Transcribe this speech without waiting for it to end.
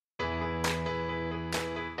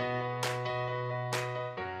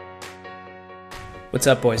What's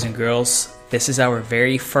up, boys and girls? This is our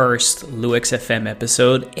very first Luix FM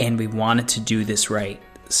episode, and we wanted to do this right.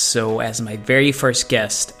 So as my very first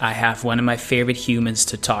guest, I have one of my favorite humans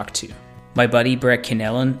to talk to. My buddy Brett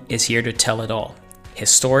Connellan is here to tell it all. His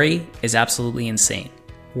story is absolutely insane.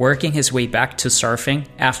 Working his way back to surfing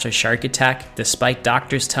after a shark attack, despite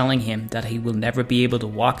doctors telling him that he will never be able to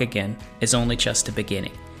walk again, is only just the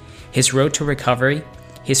beginning. His road to recovery,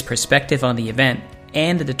 his perspective on the event,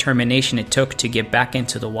 and the determination it took to get back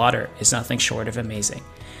into the water is nothing short of amazing.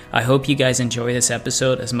 I hope you guys enjoy this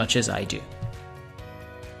episode as much as I do.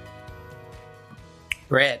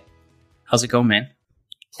 Brett, how's it going, man?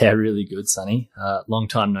 Yeah, really good, Sonny. Long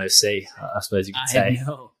time no see, I suppose you could say. I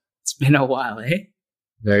know. It's been a while, eh?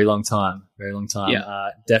 Very long time.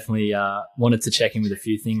 Yeah. Definitely wanted to check in with a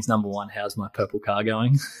few things. Number one, how's my purple car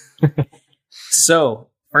going? So,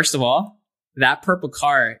 first of all, that purple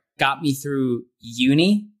car got me through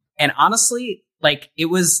uni. And honestly, like it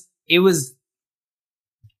was,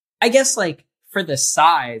 I guess like for the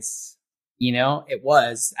size, it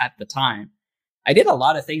was at the time. I did a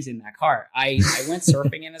lot of things in that car. I went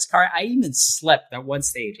surfing in this car. I even slept at one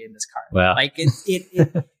stage in this car. Wow. Like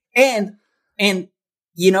and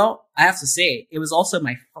I have to say, it was also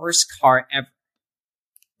my first car ever.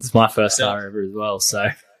 It's my first car ever as well. So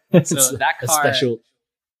that car, special.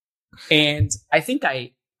 And I think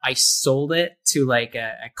I sold it to like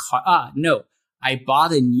a car. No, I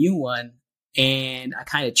bought a new one and I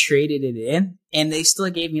kind of traded it in, and they still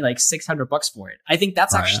gave me like $600 for it. I think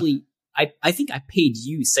that's actually, I think I paid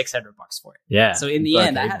you $600 for it. Yeah. So in the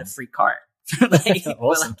end, I had a free car for like, Awesome.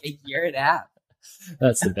 for like a year and a half.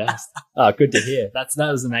 That's the best. Oh, good to hear. That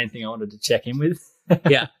was the main thing I wanted to check in with.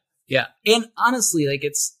 Yeah. And honestly, like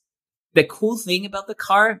it's the cool thing about the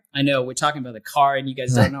car. I know we're talking about the car and you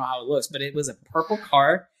guys don't know how it looks, but it was a purple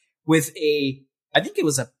car with I think it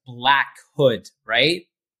was a black hood, right?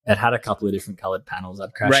 It had a couple of different colored panels.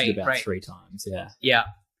 I've crashed it about 3 times. Yeah. Yeah.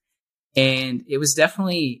 And it was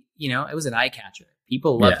definitely, it was an eye catcher.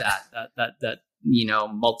 People love that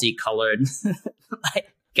multicolored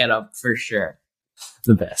like get up for sure.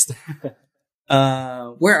 The best.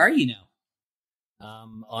 Where are you now?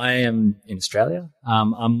 I am in Australia.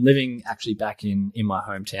 I'm living actually back in my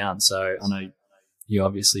hometown. So I know you're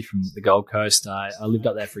obviously from the Gold Coast. I lived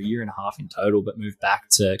up there for a year and a half in total, but moved back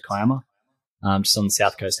to Kiama, just on the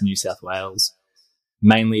south coast of New South Wales,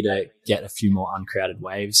 mainly to get a few more uncrowded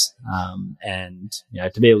waves, and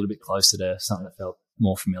to be a little bit closer to something that felt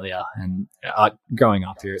more familiar. And growing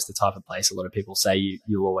up here, it's the type of place a lot of people say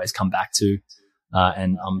you'll always come back to,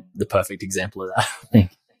 and I'm the perfect example of that, I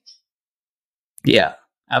think. Yeah,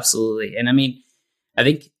 absolutely. And I mean, I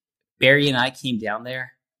think Barry and I came down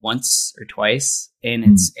there once or twice, and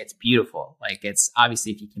it's beautiful. Like it's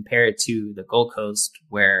obviously, if you compare it to the Gold Coast,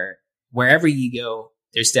 where wherever you go,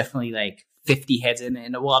 there's definitely like 50 heads in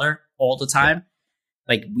the water all the time.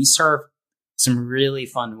 Yeah. Like we surf some really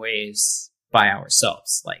fun waves by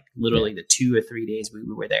ourselves. Like literally the 2 or 3 days we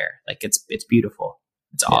were there. Like it's beautiful.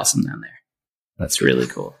 It's awesome down there. That's really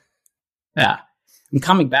cool. Yeah. I'm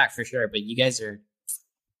coming back for sure, but you guys are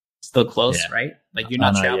still close, right? Like you're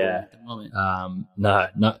not traveling at the moment.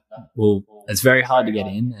 No. Well, it's very hard to get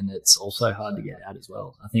in, and it's also hard to get out as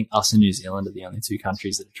well. I think us and New Zealand are the only 2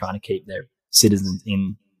 countries that are trying to keep their citizens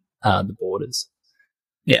in the borders.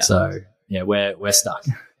 Yeah. So yeah, we're stuck.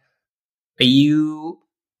 Are you,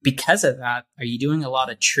 because of that, are you doing a lot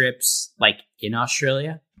of trips like in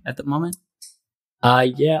Australia at the moment?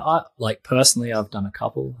 I personally, I've done a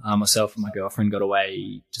couple. Myself and my girlfriend got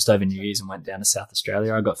away just over New Year's and went down to South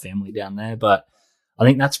Australia. I got family down there, but I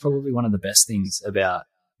think that's probably one of the best things about,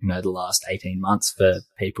 the last 18 months for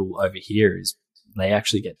people over here is they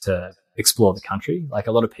actually get to explore the country. Like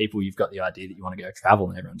a lot of people, you've got the idea that you want to go travel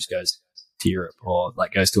and everyone just goes to Europe or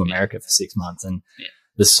like goes to America for 6 months. And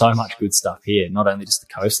there's so much good stuff here, not only just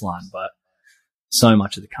the coastline, but so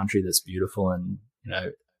much of the country that's beautiful. And,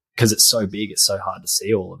 because it's so big, it's so hard to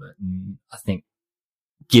see all of it. And I think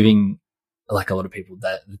giving like a lot of people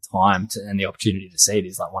that the time to, and the opportunity to see it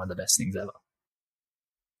is like one of the best things ever.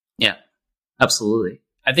 Yeah, absolutely.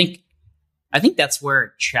 I think that's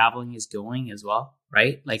where traveling is going as well,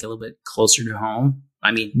 right? Like a little bit closer to home.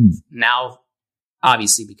 I mean, now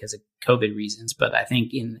obviously because of COVID reasons, but I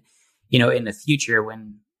think in the future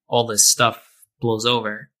when all this stuff blows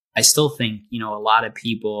over, I still think, a lot of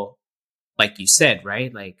people, like you said,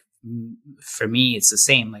 right? Like for me, it's the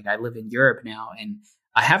same. Like I live in Europe now and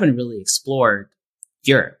I haven't really explored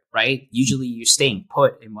Europe, right? Usually you're staying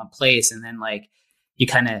put in one place and then like you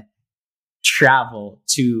kind of travel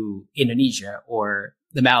to Indonesia or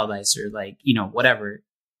the Maldives or like, whatever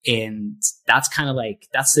And that's kind of like,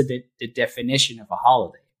 that's the definition of a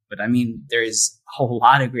holiday. But I mean, there's a whole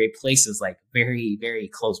lot of great places like very, very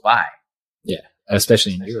close by. Yeah.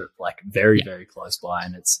 Especially in Europe, like very, very close by,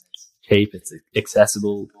 and it's cheap, it's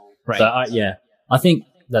accessible. Right. So I think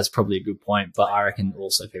that's probably a good point, but I reckon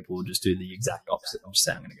also people will just do the exact opposite. I'm just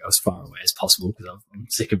saying I'm going to go as far away as possible because I'm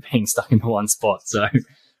sick of being stuck in one spot. So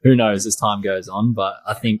who knows as time goes on, but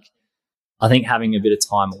I think having a bit of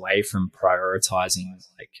time away from prioritizing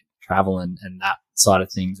like travel and that side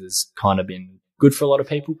of things has kind of been good for a lot of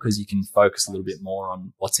people because you can focus a little bit more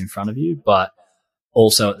on what's in front of you, but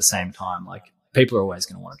also at the same time, like people are always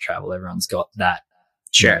going to want to travel. Everyone's got that,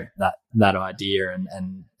 sure, that idea,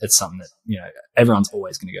 and it's something that, you know, everyone's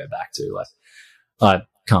always going to go back to. Like, I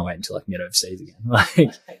can't wait until I can get overseas again.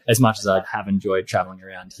 Like, as much as I have enjoyed traveling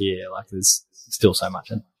around here, like there's still so much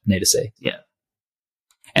I need to see. Yeah.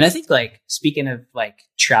 And I think, like, speaking of like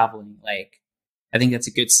traveling, like, I think that's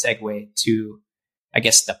a good segue to, I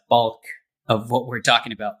guess, the bulk of what we're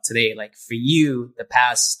talking about today. Like for you, the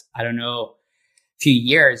past, I don't know, few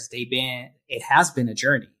years, it has been a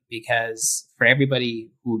journey, because for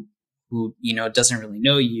everybody who you know doesn't really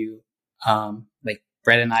know you, like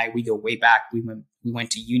Brett and I, we go way back. We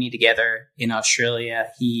went to uni together in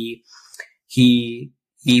Australia. He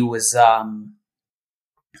was I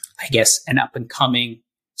guess an up and coming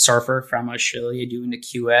surfer from Australia doing the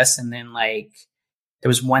QS, and then like there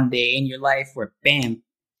was one day in your life where bam,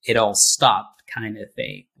 it all stopped, kind of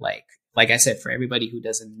thing. Like I said, for everybody who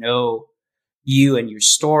doesn't know you and your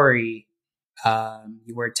story,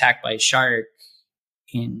 you were attacked by a shark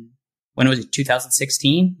in, when was it,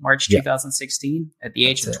 2016, March 2016, at the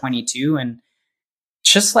age of 22. And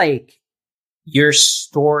just like your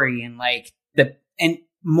story, and like and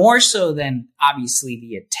more so than obviously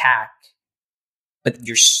the attack, but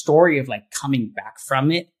your story of like coming back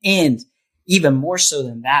from it, and even more so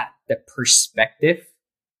than that, the perspective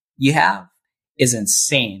you have is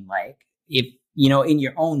insane. Like, if, you know, in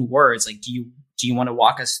your own words, like, do you want to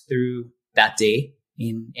walk us through that day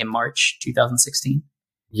in March 2016?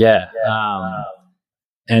 Yeah.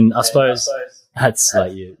 And I suppose that's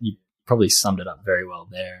like, you probably summed it up very well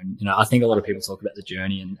there. And, you know, I think a lot of people talk about the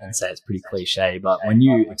journey and say it's pretty cliche, but when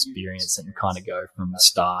you experience it and kind of go from the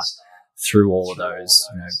start through all of those,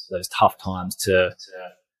 you know, those tough times to,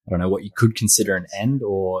 I don't know, what you could consider an end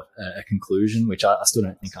or a conclusion, which I still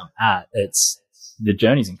don't think I'm at. The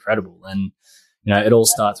journey's incredible. And, you know, it all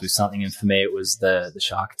starts with something. And for me, it was the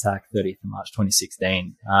shark attack, 30th of March,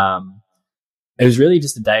 2016. It was really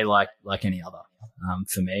just a day like any other,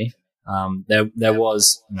 for me. There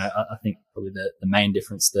was, you know, I think probably the main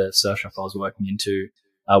difference, the surf shop I was working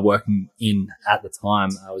in at the time,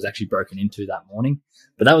 was actually broken into that morning,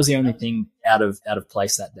 but that was the only thing out of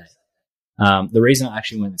place that day. The reason I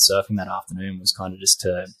actually went surfing that afternoon was kind of just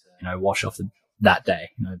to, you know, wash off that day,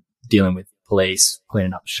 you know, dealing with police,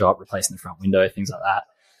 cleaning up the shop, replacing the front window, things like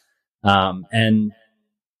that. And,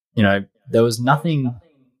 you know, there was nothing,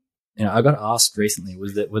 you know, I got asked recently,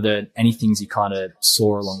 were there any things you kind of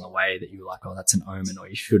saw along the way that you were like, oh, that's an omen, or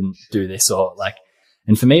you shouldn't do this, or like,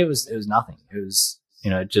 and for me, it was nothing. It was, you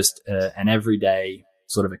know, just an everyday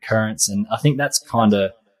sort of occurrence. And I think that's kind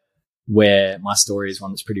of where my story is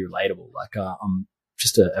one that's pretty relatable. Like, I'm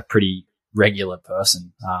just a pretty regular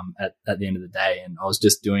person, at the end of the day. And I was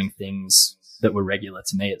just doing things that were regular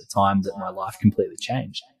to me at the time that my life completely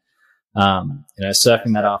changed. You know,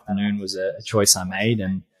 surfing that afternoon was a choice I made,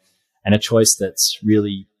 and a choice that's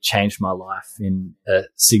really changed my life in a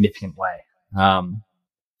significant way.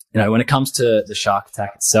 You know, when it comes to the shark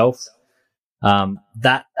attack itself,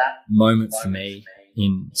 that moment for me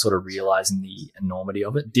in sort of realizing the enormity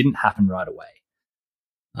of it didn't happen right away.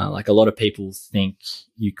 Like a lot of people think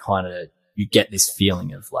you get this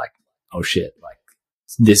feeling of like, oh shit, like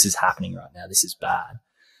this is happening right now, this is bad.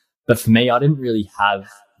 But for me, I didn't really have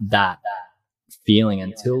that feeling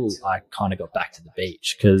until I kind of got back to the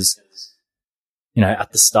beach. Because, you know,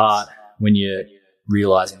 at the start, when you're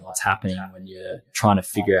realizing what's happening, when you're trying to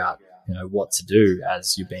figure out, you know, what to do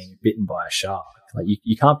as you're being bitten by a shark, like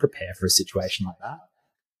you can't prepare for a situation like that.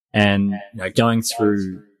 And, you know, going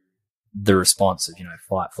through the response of, you know,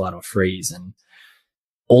 fight, flight, or freeze, and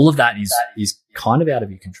all of that is kind of out of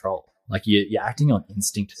your control. Like you're acting on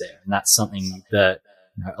instinct there. And that's something that,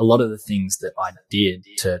 you know, a lot of the things that I did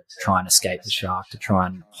to try and escape the shark, to try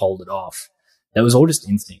and hold it off, that was all just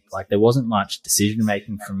instinct. Like there wasn't much decision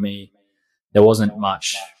making from me. There wasn't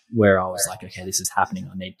much where I was like, okay, this is happening,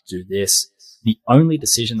 I need to do this. The only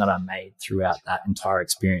decision that I made throughout that entire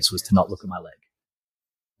experience was to not look at my leg.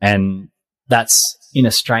 And that's, in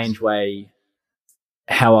a strange way,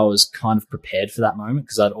 how I was kind of prepared for that moment,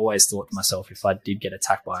 because I'd always thought to myself, if I did get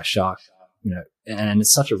attacked by a shark, and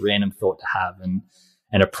it's such a random thought to have and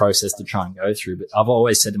a process to try and go through. But I've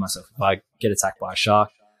always said to myself, if I get attacked by a shark,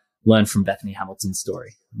 learn from Bethany Hamilton's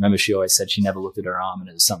story. Remember, she always said she never looked at her arm, and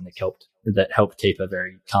it was something that helped keep her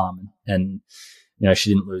very calm. And she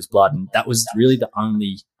didn't lose blood. And that was really the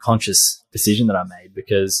only conscious decision that I made,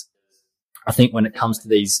 because I think when it comes to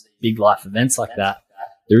these big life events like that,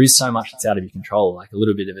 there is so much that's out of your control. Like, a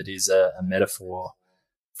little bit of it is a metaphor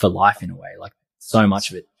for life in a way. Like, so much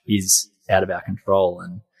of it is out of our control.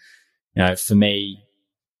 And, for me,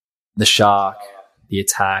 the shark, the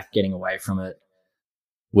attack, getting away from it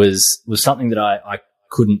was something that I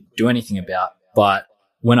couldn't do anything about. But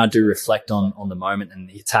when I do reflect on the moment and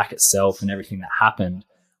the attack itself and everything that happened,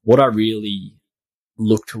 what I really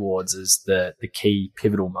look towards is the key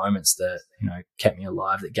pivotal moments that, kept me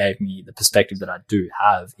alive, that gave me the perspective that I do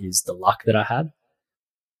have, is the luck that I had.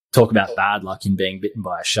 Talk about bad luck in being bitten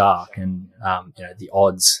by a shark, and, the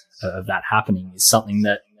odds of that happening is something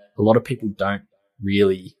that a lot of people don't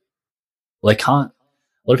really, a lot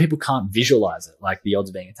of people can't visualize it, like the odds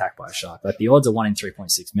of being attacked by a shark. Like, the odds are 1 in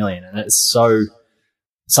 3.6 million, and it's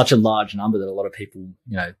such a large number that a lot of people,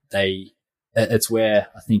 it's where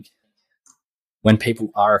I think when people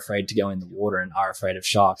are afraid to go in the water and are afraid of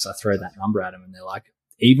sharks, I throw that number at them and they're like,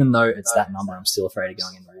 even though it's that number, I'm still afraid of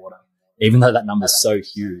going in the water, even though that number is so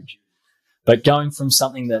huge. But going from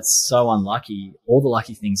something that's so unlucky, all the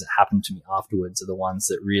lucky things that happened to me afterwards are the ones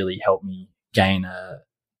that really helped me gain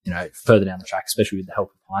further down the track, especially with the help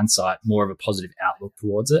of hindsight, more of a positive outlook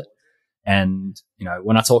towards it. And,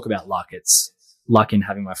 when I talk about luck, it's luck in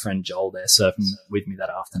having my friend Joel there surfing with me that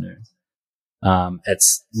afternoon.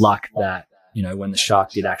 It's luck that, when the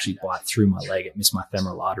shark did actually bite through my leg, it missed my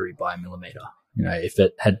femoral artery by 1 millimeter. If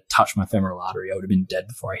it had touched my femoral artery, I would have been dead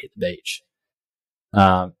before I hit the beach.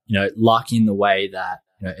 Luck in the way that,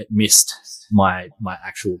 it missed my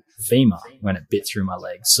actual femur when it bit through my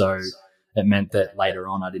leg. So it meant that later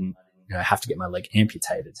on I didn't, have to get my leg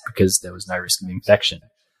amputated because there was no risk of infection.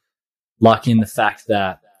 Luck in the fact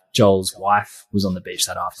that Joel's wife was on the beach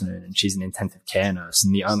that afternoon, and she's an intensive care nurse,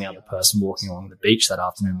 and the only other person walking along the beach that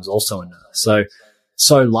afternoon was also a nurse.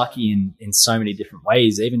 So lucky in so many different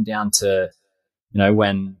ways, even down to,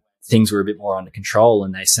 when things were a bit more under control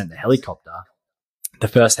and they sent the helicopter. The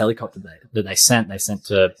first helicopter that they sent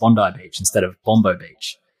to Bondi Beach instead of Bombo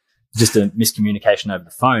Beach. Just a miscommunication over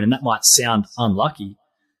the phone. And that might sound unlucky,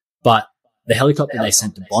 but the helicopter they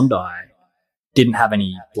sent to Bondi didn't have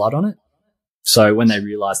any blood on it. So when they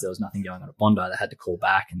realized there was nothing going on at Bondi, they had to call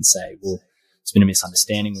back and say, well, it's been a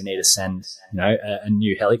misunderstanding. We need to send, a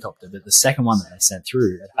new helicopter. But the second one that they sent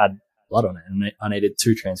through, it had blood on it. And I needed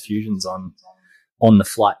 2 transfusions on the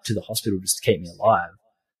flight to the hospital just to keep me alive.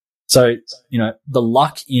 So, the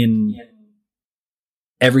luck in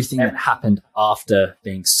everything that happened after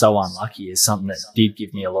being so unlucky is something that did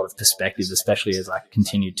give me a lot of perspective, especially as I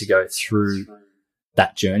continued to go through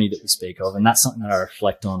that journey that we speak of. And that's something that I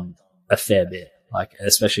reflect on a fair bit, like,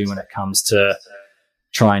 especially when it comes to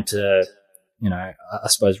trying to, I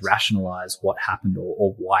suppose, rationalize what happened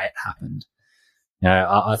or why it happened.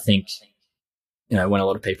 I think, when a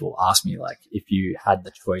lot of people ask me, like, if you had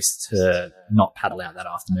the choice to not paddle out that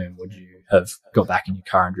afternoon, would you have got back in your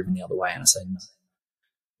car and driven the other way? And I say no.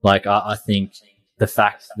 Like, I think the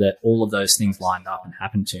fact that all of those things lined up and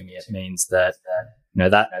happened to me, it means that,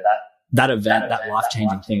 that event, that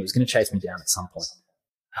life-changing thing, was going to chase me down at some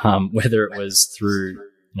point. Whether it was through,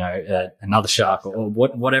 another shark or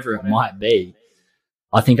whatever it might be.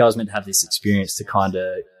 I think I was meant to have this experience to kind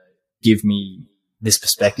of give me this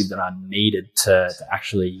perspective that I needed to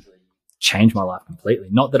actually change my life completely.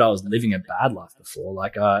 Not that I was living a bad life before.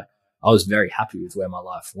 Like, I was very happy with where my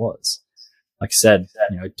life was. Like I said,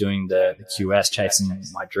 doing the QS, chasing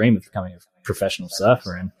my dream of becoming a professional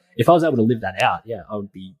surfer. And if I was able to live that out, yeah, I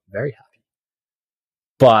would be very happy.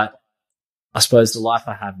 But I suppose the life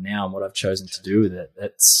I have now and what I've chosen to do with it,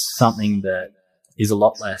 it's something that is a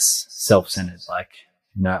lot less self-centered. Like,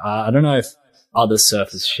 I don't know if other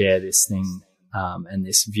surfers share this thing, and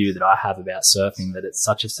this view that I have about surfing, that it's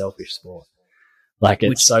such a selfish sport. Like,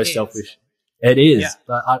 it's selfish. It is, yeah.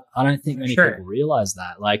 But I don't think many people realize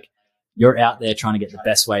that. Like, you're out there trying to get the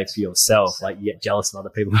best wave for yourself. Like, you get jealous of other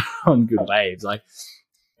people on good waves. Like,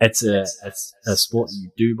 it's a sport that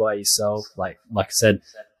you do by yourself. Like I said,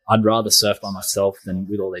 I'd rather surf by myself than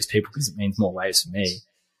with all these people because it means more waves for me.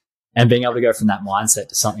 And being able to go from that mindset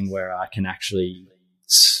to something where I can actually,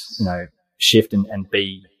 shift and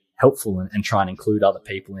be helpful and try and include other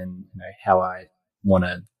people in, how I want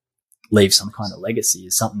to leave some kind of legacy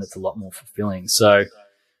is something that's a lot more fulfilling. So,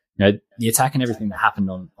 the attack and everything that happened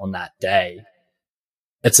on that day,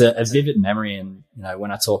 it's a vivid memory. And,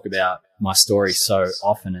 when I talk about my story so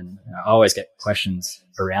often, and I always get questions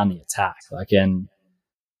around the attack, and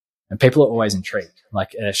people are always intrigued.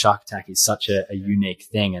 Like, a shark attack is such a unique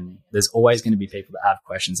thing, and there's always going to be people that have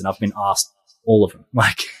questions. And I've been asked all of them,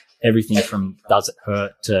 like everything from does it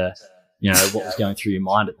hurt to, what was going through your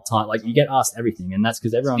mind at the time. Like, you get asked everything, and that's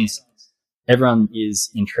because everyone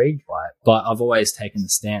is intrigued by it. But I've always taken the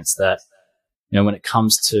stance that, when it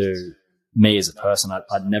comes to me as a person,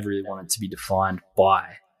 I'd never really wanted to be defined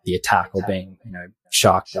by the attack or being,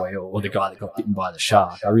 Shark Boy or the guy that got bitten by the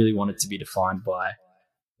shark. I really wanted to be defined by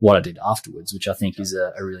what I did afterwards, which I think is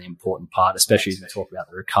a really important part, especially as we talk about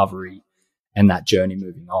the recovery and that journey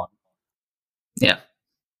moving on. Yeah.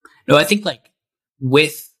 No, I think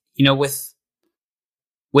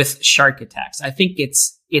with shark attacks, I think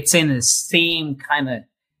it's in the same kind of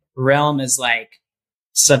realm as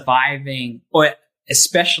surviving, or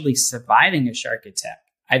especially surviving a shark attack.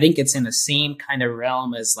 I think it's in the same kind of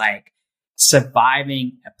realm as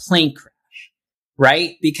surviving a plane crash,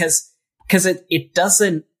 right? Because it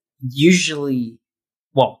doesn't usually,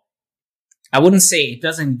 well, I wouldn't say it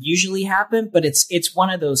doesn't usually happen, but it's one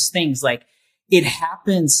of those things, it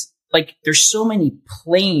happens, there's so many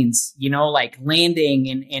planes, landing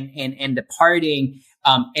and departing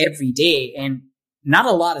every day, and not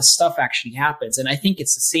a lot of stuff actually happens. And I think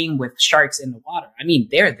it's the same with sharks in the water. I mean,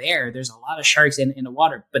 there's a lot of sharks in the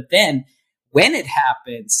water, but then when it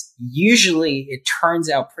happens, usually it turns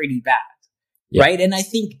out pretty bad. Yeah. Right. And I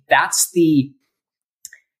think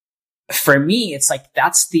for me, it's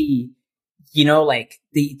that's the,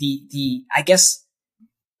 I guess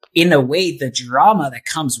in a way, the drama that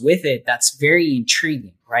comes with it, that's very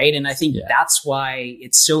intriguing. Right. And I think that's why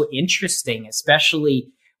it's so interesting,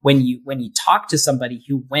 especially when you talk to somebody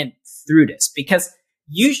who went through this, because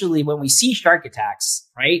usually when we see shark attacks,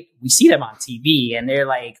 right, we see them on TV and they're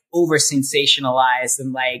over sensationalized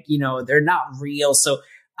and they're not real. So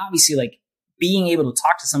obviously being able to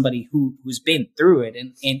talk to somebody who's been through it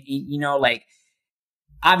and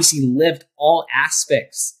obviously lived all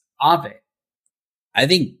aspects of it, I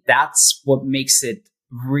think that's what makes it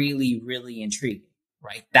really, really intriguing,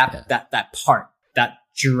 right? That part, that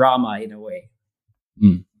drama in a way.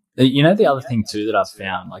 Mm. The other thing too that I've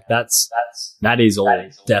found, that is all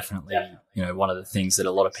definitely, one of the things that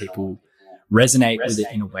a lot of people resonate with it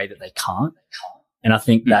in a way that they can't. And I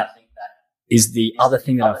think that is the other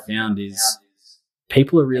thing that I've found is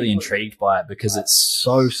people are really intrigued by it because it's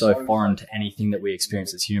so foreign to anything that we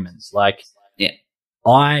experience as humans.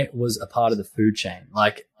 I was a part of the food chain,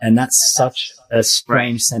 and that's such a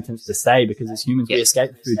strange sentence to say because as humans, we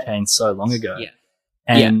escaped the food chain so long ago. Yeah.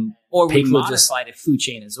 And or we modified a food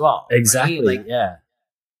chain as well. Exactly. Right? Yeah.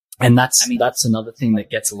 And that's another thing that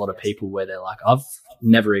gets a lot of people where they're I've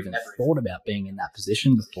never even thought about being in that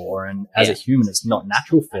position before. And as a human, it's not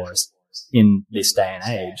natural for us in this day and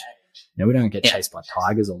age. We don't get chased by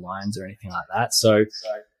tigers or lions or anything like that. So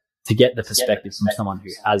to get the perspective from someone who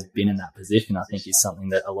has been in that position, I think is something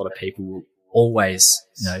that a lot of people will always,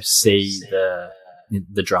 see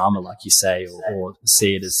the drama, like you say, or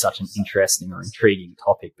see it as such an interesting or intriguing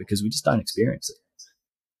topic because we just don't experience it.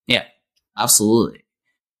 Yeah, absolutely.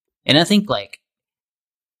 And I think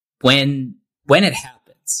when it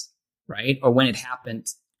happens, right? Or when it happened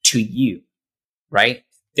to you, right?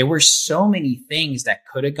 There were so many things that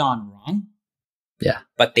could have gone wrong. Yeah.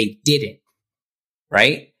 But they didn't,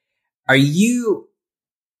 right? Are you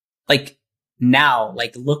now,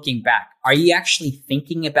 looking back, are you actually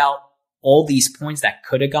thinking about all these points that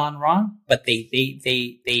could have gone wrong, but they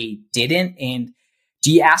didn't? And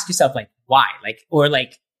do you ask yourself why? Or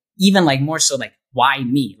even more so why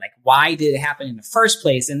me? Why did it happen in the first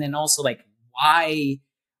place? And then also why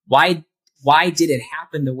did it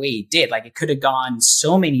happen the way it did? It could have gone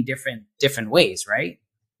so many different ways, right?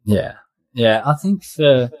 Yeah. Yeah. I think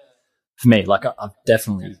for me, I've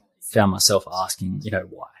definitely found myself asking,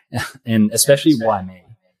 why? And especially why me?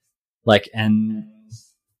 And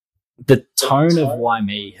the tone of why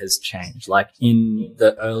me has changed. In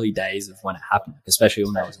the early days of when it happened, especially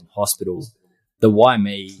when I was in hospital, the why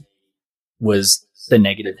me was the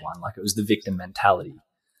negative one. It was the victim mentality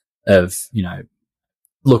of,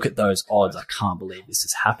 look at those odds. I can't believe this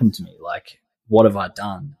has happened to me. What have I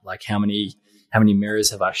done? How many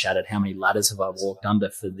mirrors have I shattered? How many ladders have I walked under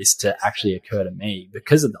for this to actually occur to me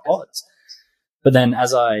because of the odds? But then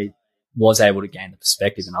as I was able to gain the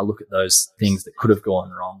perspective and I look at those things that could have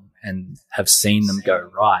gone wrong and have seen them go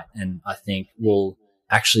right, and I think, well,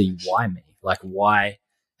 actually, why me? Why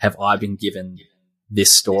have I been given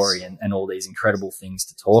this story and all these incredible things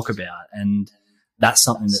to talk about? And that's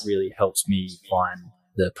something that really helps me find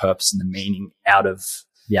the purpose and the meaning out of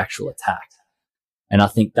the actual attack. And I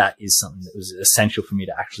think that is something that was essential for me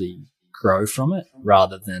to actually grow from it,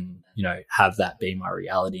 rather than, have that be my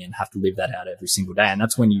reality and have to live that out every single day. And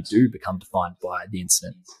that's when you do become defined by the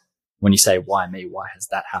incident. When you say, why me? Why has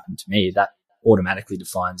that happened to me? That automatically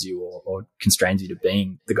defines you or constrains you to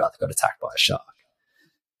being the guy that got attacked by a shark.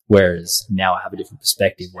 Whereas now I have a different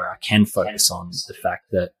perspective where I can focus on the fact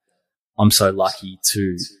that I'm so lucky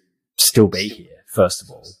to still be here, first of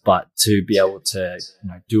all, but to be able to,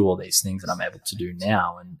 do all these things that I'm able to do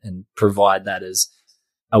now and provide that as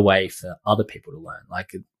a way for other people to learn.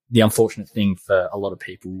 Like, the unfortunate thing for a lot of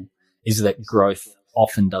people is that growth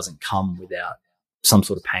often doesn't come without some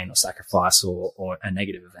sort of pain or sacrifice or a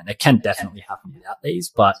negative event. It can definitely happen without these,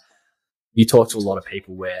 but you talk to a lot of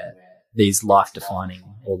people where these life-defining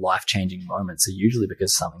or life-changing moments are usually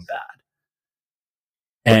because of something bad.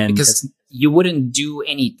 And because you wouldn't do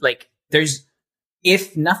any,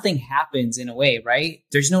 if nothing happens in a way, right,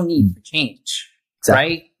 there's no need for change,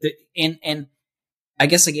 exactly. Right? And I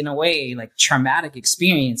guess, in a way, traumatic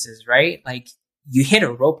experiences, right? You hit a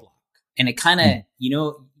roadblock and it kind of,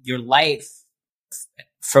 your life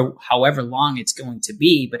for however long it's going to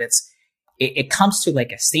be, but it comes to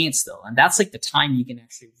a standstill. And that's the time you can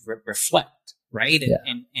actually reflect, right?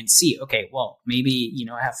 And see, okay, well, maybe,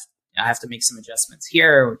 I have to make some adjustments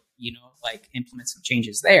here, or, implement some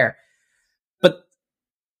changes there. But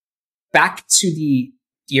back to the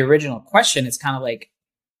original question, it's kind of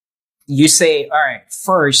you say, all right,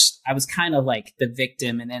 first I was kind of the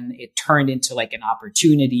victim, and then it turned into an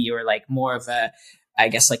opportunity, or more of a, I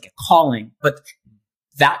guess, a calling. But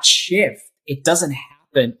that shift, it doesn't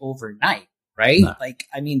happen overnight, right? No.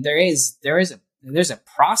 There's a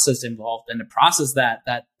process involved, and a process that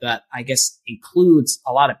I guess includes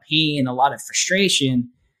a lot of pain, a lot of frustration.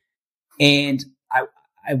 And I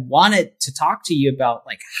wanted to talk to you about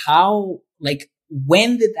how,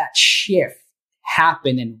 when did that shift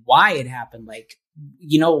happen and why it happened?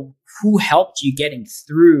 Who helped you getting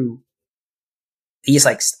through these,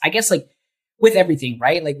 I guess, with everything,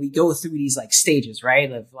 right? We go through these stages,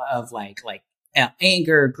 right? Of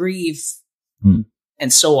anger, grief,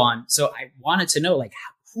 and so on. So I wanted to know,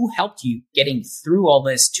 who helped you getting through all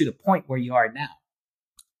this to the point where you are now?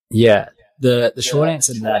 Yeah. The short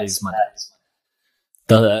answer to that is my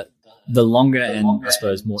dad. The longer and I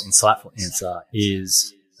suppose more insightful answer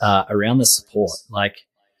is around the support.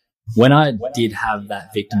 When I did have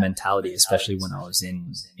that victim mentality, especially when I was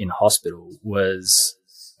in hospital, was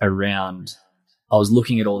around, I was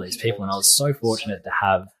looking at all these people, and I was so fortunate to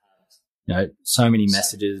have, so many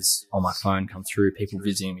messages on my phone come through, people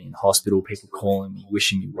visiting me in hospital, people calling me,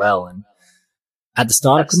 wishing me well. And at the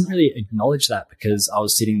start, I couldn't really acknowledge that because I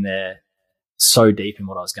was sitting there so deep in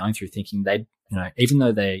what I was going through, thinking even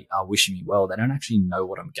though they are wishing me well, they don't actually know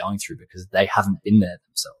what I'm going through because they haven't been there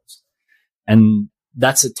themselves. And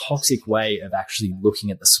that's a toxic way of actually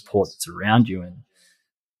looking at the support that's around you. And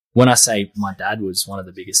when I say my dad was one of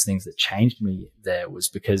the biggest things that changed me there, was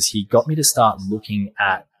because he got me to start looking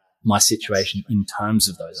at my situation in terms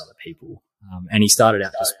of those other people. And he started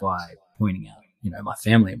out just by pointing out, my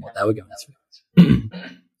family and what they were going through.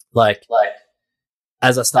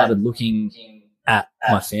 As I started looking at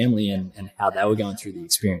my family and how they were going through the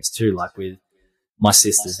experience too, with my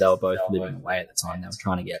sisters, they were both living away at the time. They were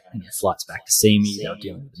trying to get flights back to see me. They were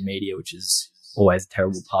dealing with the media, which is always a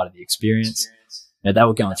terrible part of the experience. They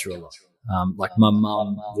were going through a lot. My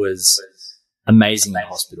mum was amazing in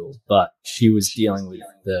hospital, but she was dealing with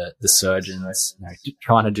the surgeons,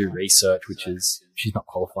 trying to do research, which is she's not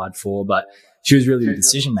qualified for, but she was really the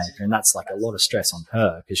decision maker. And that's a lot of stress on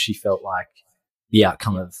her because she felt like the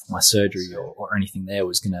outcome of my surgery or anything there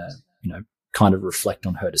was going to, kind of reflect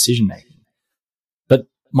on her decision making. But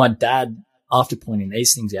my dad, after pointing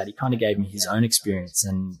these things out, he kind of gave me his own experience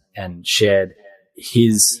and shared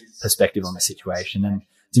his perspective on the situation. And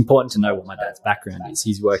it's important to know what my dad's background is.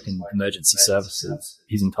 He's worked in emergency services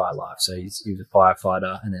his entire life. So he was a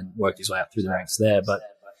firefighter and then worked his way up through the ranks there. But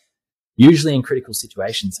usually in critical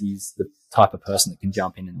situations, he's the type of person that can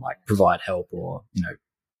jump in and provide help or,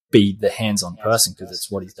 be the hands-on person because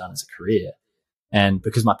it's what he's done as a career. And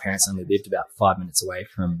because my parents only lived about 5 minutes away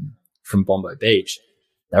from Bombo Beach,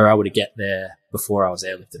 they were able to get there before I was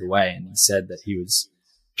airlifted away. And he said that he was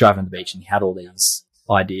driving on the beach and he had all these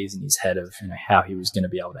ideas in his head of, how he was going to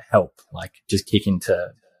be able to help, just kick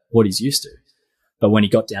into what he's used to. But when he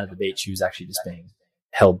got down to the beach, he was actually just being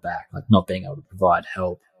held back, not being able to provide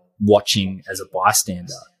help, watching as a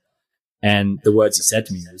bystander. And the words he said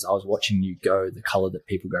to me was, I was watching you go the color that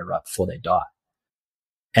people go right before they die.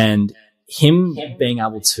 And him being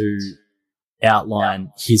able to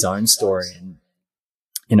outline his own story and,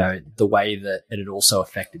 the way that it had also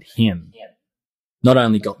affected him, not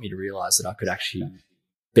only got me to realize that I could actually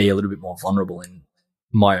be a little bit more vulnerable in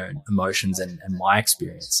my own emotions and my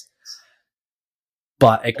experience,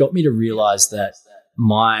 but it got me to realize that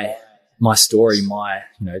my story,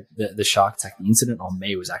 the shark attack, the incident on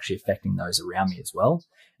me was actually affecting those around me as well.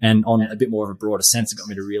 And on a bit more of a broader sense, it got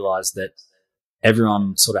me to realize that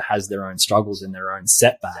everyone sort of has their own struggles and their own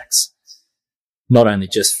setbacks, not only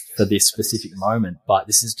just for this specific moment, but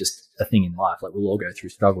this is just a thing in life. Like, we'll all go through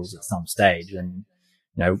struggles at some stage. And,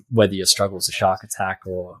 whether your struggle is a shark attack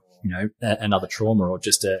or, another trauma or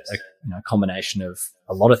just a combination of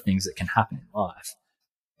a lot of things that can happen in life,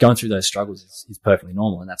 going through those struggles is perfectly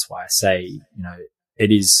normal. And that's why I say,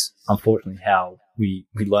 it is unfortunately how we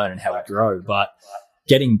learn and how we grow. But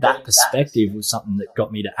getting that perspective was something that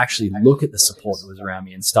got me to actually look at the support that was around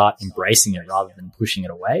me and start embracing it rather than pushing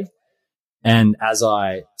it away. And as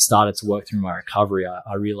I started to work through my recovery,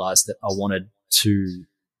 I realized that I wanted to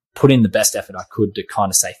put in the best effort I could to kind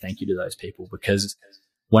of say thank you to those people, because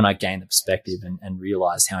when I gained the perspective and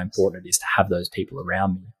realized how important it is to have those people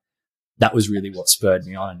around me, that was really what spurred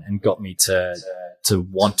me on and got me to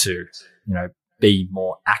want to, be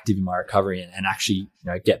more active in my recovery and actually,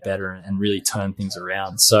 get better and really turn things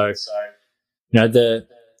around. So,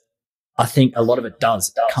 I think a lot of it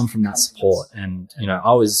does come from that support. And,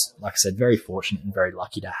 I was, like I said, very fortunate and very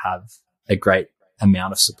lucky to have a great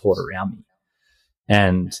amount of support around me.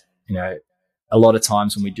 And, a lot of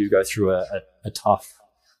times when we do go through a tough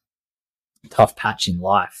patch in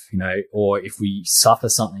life, or if we suffer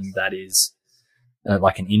something that is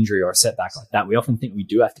like an injury or a setback like that, we often think we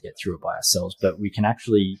do have to get through it by ourselves, but we can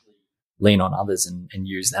actually lean on others and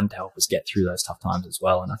use them to help us get through those tough times as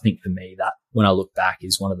well. And I think for me, that when I look back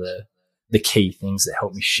is one of the key things that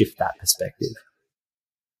helped me shift that perspective.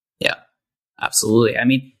 Yeah, absolutely. I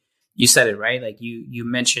mean, you said it right. Like you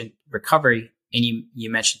mentioned recovery and you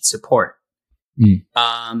mentioned support. And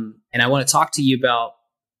I want to talk to you about,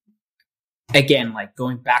 again, like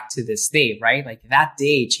going back to this day, right? Like that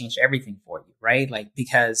day changed everything for you, right? Like,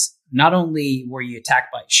 because not only were you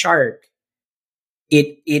attacked by a shark,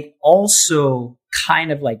 it also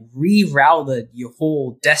kind of like rerouted your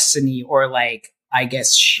whole destiny, or like, I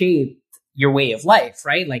guess, shaped your way of life,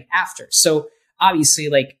 right? Like after. So obviously,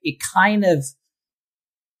 like it kind of,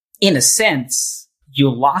 in a sense, you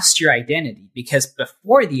lost your identity, because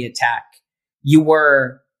before the attack, you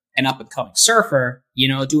were an up and coming surfer,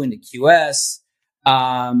 doing the QS,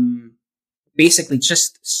 basically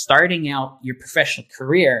just starting out your professional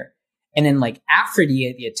career. And then like after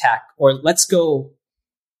the attack, or let's go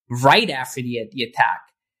right after the attack,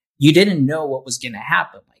 you didn't know what was going to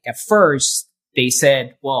happen. Like at first they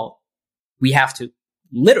said, well, we have to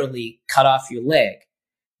literally cut off your leg.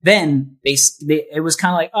 Then it was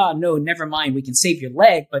kind of like, oh no, never mind. We can save your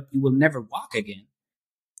leg, but you will never walk again.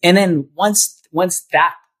 And then once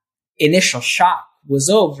that initial shock was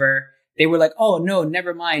over, they were like, oh no,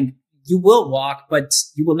 never mind. You will walk, but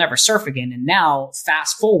you will never surf again. And now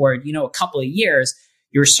fast forward, a couple of years,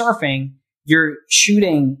 you're surfing, you're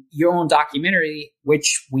shooting your own documentary,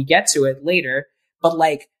 which we get to it later. But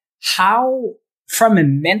like, how, from a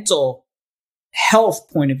mental health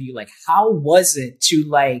point of view, like how was it to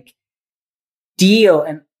like deal,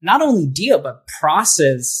 and not only deal, but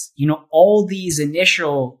process, all these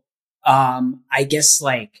initial, I guess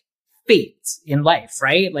like fates in life,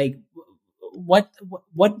 right? Like what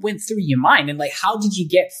went through your mind, and like, how did you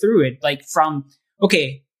get through it? Like from,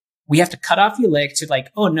 okay, we have to cut off your leg, to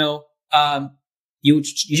like, oh no, you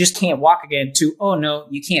just can't walk again, to, oh no,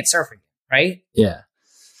 you can't surf again. Right. Yeah.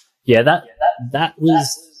 That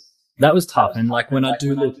was tough. And like, when I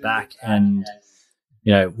do look back and,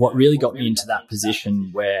 what really got me into that position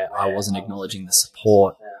where I wasn't acknowledging the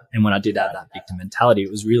support, and when I did have that victim mentality,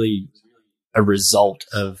 it was really a result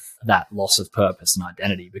of that loss of purpose and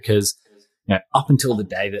identity. Because, up until the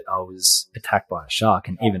day that I was attacked by a shark,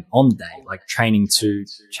 and even on the day, like training to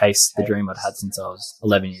chase the dream I'd had since I was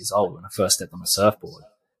 11 years old when I first stepped on the surfboard,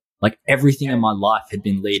 like everything in my life had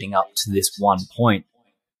been leading up to this one point.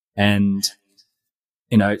 And,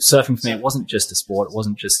 surfing for me, it wasn't just a sport. It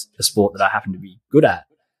wasn't just a sport that I happened to be good at.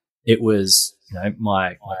 It was,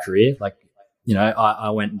 my career. Like, I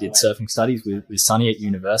went and did surfing studies with Sonny at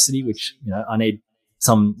university, which, I need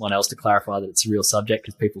someone else to clarify that it's a real subject,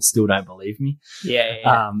 because people still don't believe me.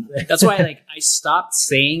 Yeah. That's why I stopped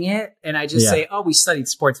saying it, and I just say, oh, we studied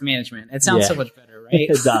sports management. It sounds so much better, right?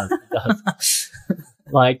 It does.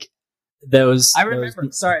 Like, there was... I remember...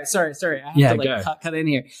 Sorry. I have to cut in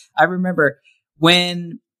here. I remember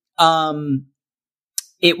when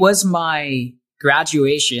it was my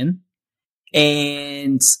graduation,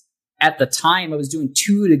 And at the time I was doing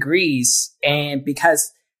 2 degrees, and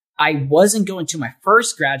because I wasn't going to my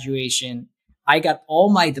first graduation, I got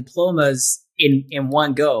all my diplomas in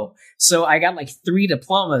one go. So I got like 3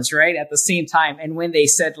 diplomas, right, at the same time. And when they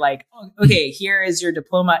said like, oh, okay, here is your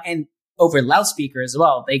diploma, and over loudspeaker as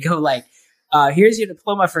well, they go like, here's your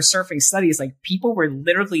diploma for surfing studies. Like, people were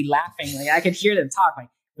literally laughing. Like, I could hear them talk like,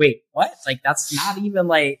 wait, what? Like, that's not even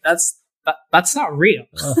like, that's not real.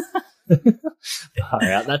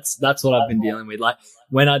 Yeah, that's what I've been dealing with. Like,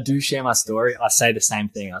 when I do share my story, I say the same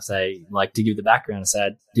thing. I say, like, to give the background, I say I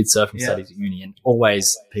did surfing studies at uni, and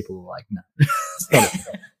always people are like, no.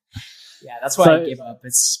 Yeah, that's why I gave up.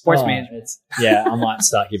 It's sports management. Yeah, I might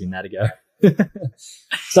start giving that a go.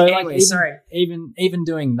 So anyway, even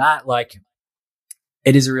doing that, like,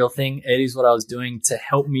 it is a real thing. It is what I was doing to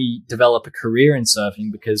help me develop a career in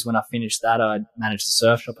surfing, because when I finished that, I managed a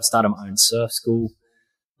surf shop. I started my own surf school.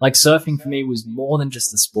 Like, surfing for me was more than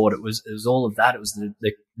just the sport. It was all of that. It was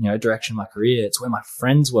the direction of my career. It's where my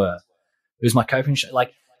friends were. It was my coping.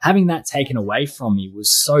 Like, having that taken away from me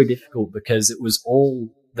was so difficult, because it was all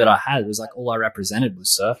that I had. It was like all I represented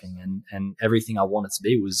was surfing, and everything I wanted to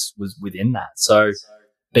be was within that. So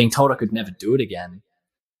being told I could never do it again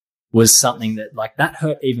was something that, like, that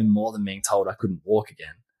hurt even more than being told I couldn't walk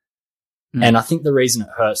again. And I think the reason it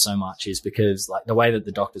hurt so much is because, like, the way that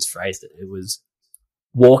the doctors phrased it, it was,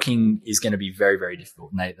 walking is going to be very, very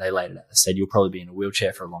difficult. And they laid it out. They said, you'll probably be in a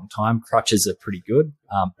wheelchair for a long time. Crutches are pretty good.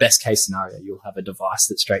 Best case scenario, you'll have a device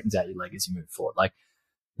that straightens out your leg as you move forward. Like,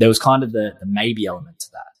 there was kind of the maybe element to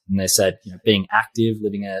that. And they said, being active,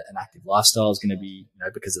 living an active lifestyle is going to be,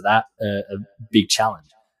 because of that, a big challenge.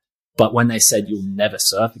 But when they said you'll never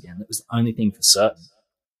surf again, that was the only thing for certain.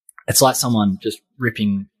 It's like someone just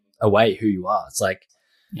ripping away who you are. It's like,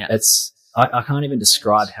 I can't even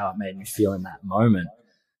describe how it made me feel in that moment,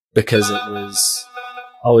 because I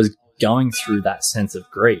was going through that sense of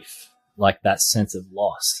grief, like that sense of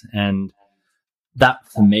loss. And that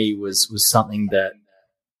for me was something that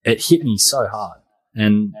it hit me so hard.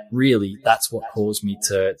 And really, that's what caused me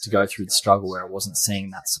to go through the struggle, where I wasn't seeing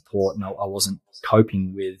that support and I wasn't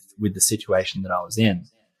coping with the situation that I was in.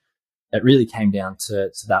 It really came down to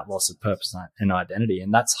that loss of purpose and identity.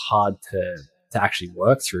 And that's hard to actually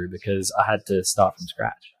work through, because I had to start from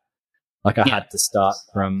scratch. Like, I had to start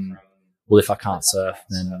from, well, if I can't surf,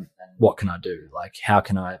 then what can I do? Like, how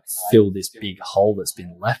can I fill this big hole that's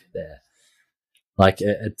been left there? Like,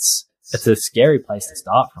 it's a scary place to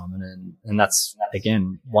start from. And that's,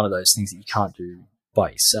 again, one of those things that you can't do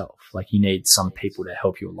by yourself. Like, you need some people to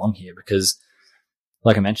help you along here, because,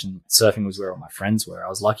 like I mentioned, surfing was where all my friends were. I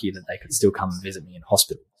was lucky that they could still come and visit me in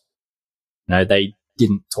hospital. They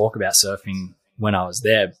didn't talk about surfing when I was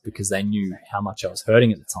there, because they knew how much I was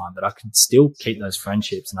hurting at the time, but I could still keep those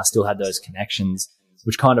friendships, and I still had those connections,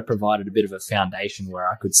 which kind of provided a bit of a foundation where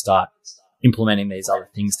I could start implementing these other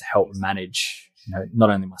things to help manage, not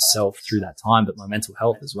only myself through that time, but my mental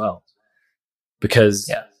health as well.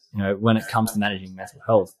 Because, when it comes to managing mental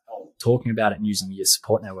health, talking about it and using your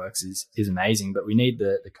support networks is amazing, but we need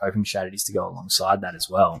the coping strategies to go alongside that as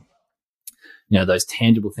well. Those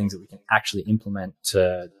tangible things that we can actually implement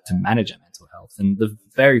to manage our mental health. And the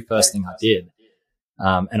very first thing I did,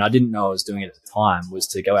 and I didn't know I was doing it at the time, was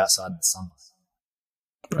to go outside in the sunlight.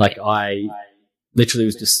 Like, I literally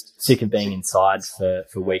was just sick of being inside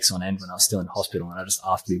for weeks on end when I was still in hospital, and I just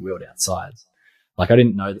asked to be wheeled outside. Like, I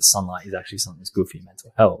didn't know that sunlight is actually something that's good for your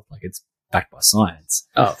mental health. Like, it's backed by science.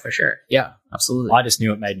 Oh, for sure. Yeah, absolutely. I just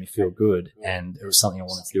knew it made me feel good, and it was something I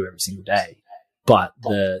wanted to do every single day. But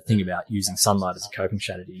the thing about using sunlight as a coping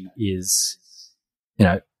strategy is,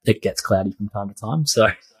 it gets cloudy from time to time, so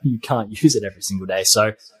you can't use it every single day.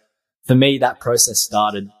 So for me, that process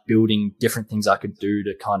started building different things I could do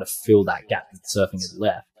to kind of fill that gap that surfing had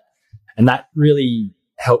left. And that really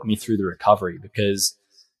helped me through the recovery, because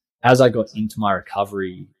as I got into my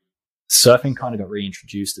recovery, surfing kind of got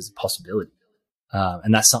reintroduced as a possibility.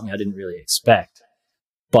 And that's something I didn't really expect.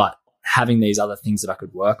 But having these other things that I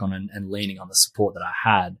could work on and leaning on the support that I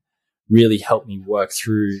had really helped me work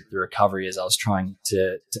through the recovery as I was trying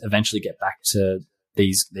to eventually get back to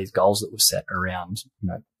these goals that were set around,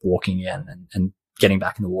 walking again and getting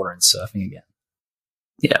back in the water and surfing again.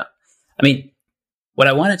 Yeah. I mean, what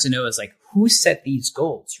I wanted to know is, like, who set these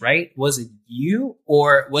goals, right? Was it you,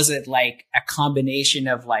 or was it like a combination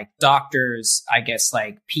of like doctors, I guess,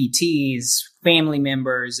 like PTs, family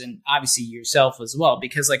members, and obviously yourself as well?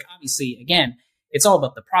 Because, like, obviously, again, it's all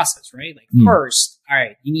about the process, right? Like, first, all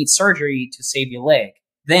right, you need surgery to save your leg.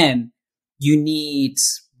 Then you need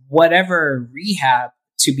whatever rehab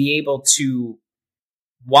to be able to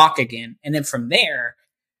walk again. And then from there,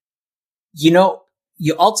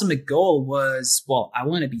 your ultimate goal was, well, I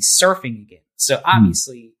want to be surfing again. So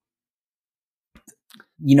obviously,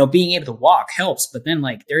 being able to walk helps, but then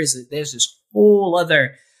like there's this whole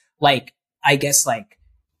other, like, I guess like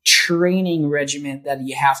training regimen that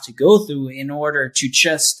you have to go through in order to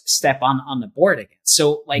just step on the board again.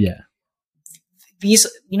 So like these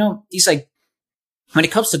like, when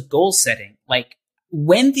it comes to goal setting, like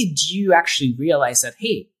when did you actually realize that,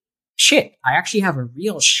 hey, shit, I actually have a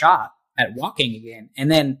real shot at walking again? And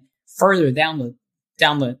then further down the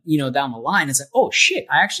line, it's like, oh shit,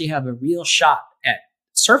 I actually have a real shot at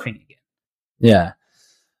surfing again. Yeah.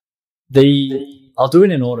 I'll do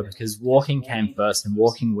it in order because walking came first, and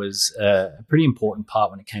walking was a pretty important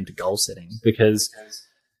part when it came to goal setting, because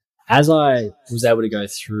as I was able to go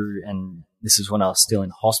through, and this is when I was still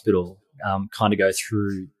in hospital, kind of go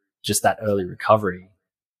through just that early recovery,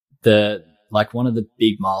 one of the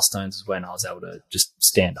big milestones is when I was able to just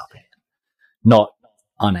stand up again, not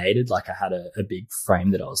unaided, like I had a big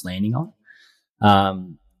frame that I was leaning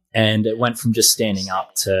on. And it went from just standing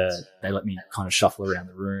up to they let me kind of shuffle around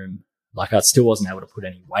the room. Like I still wasn't able to put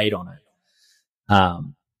any weight on it.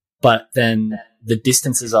 But then the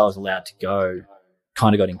distances I was allowed to go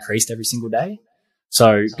kind of got increased every single day.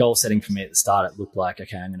 So goal setting for me at the start, it looked like,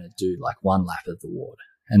 okay, I'm going to do like 1 lap of the ward.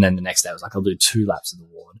 And then the next day I was like, I'll do 2 laps of the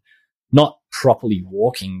ward. Not properly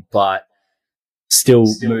walking, but still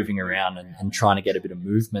moving around and trying to get a bit of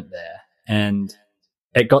movement there. And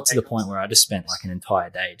it got to the point where I just spent like an entire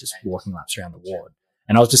day just walking laps around the ward.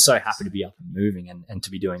 And I was just so happy to be up and moving and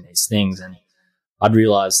to be doing these things. And I'd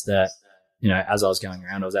realized that, as I was going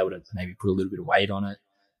around, I was able to maybe put a little bit of weight on it.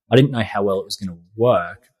 I didn't know how well it was going to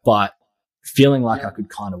work, but feeling like I could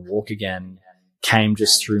kind of walk again came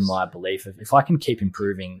just through my belief of if I can keep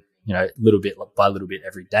improving, little bit by little bit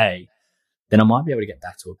every day, then I might be able to get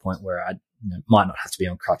back to a point where I might not have to be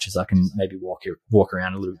on crutches. I can maybe walk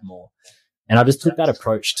around a little bit more. And I just took that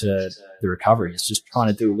approach to the recovery. It's just trying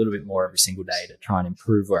to do a little bit more every single day to try and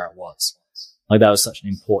improve where I was. Like that was such an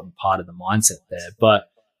important part of the mindset there.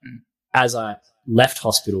 But as I left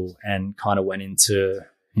hospital and kind of went into,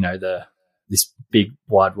 this big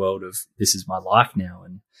wide world of this is my life now.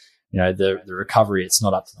 And, the recovery, it's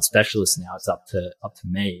not up to the specialist now. It's up to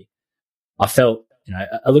me. I felt,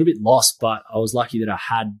 a little bit lost, but I was lucky that I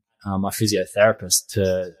had my physiotherapist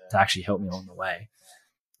to actually help me along the way.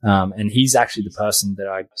 And he's actually the person that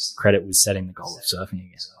I credit with setting the goal of surfing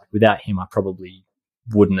again. Like without him, I probably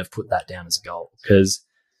wouldn't have put that down as a goal, because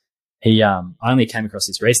I only came across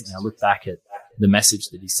this recently. I looked back at the message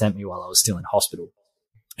that he sent me while I was still in hospital.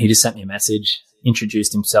 He just sent me a message,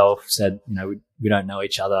 introduced himself, said, we don't know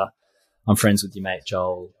each other. I'm friends with your mate,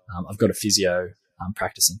 Joel. I've got a physio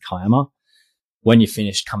practice in Kiama. When you're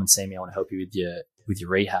finished, come and see me. I want to help you with your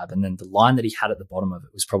rehab. And then the line that he had at the bottom of it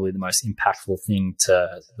was probably the most impactful thing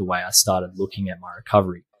to the way I started looking at my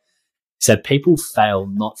recovery. He said, people fail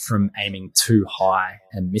not from aiming too high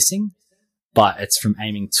and missing, but it's from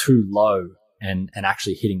aiming too low and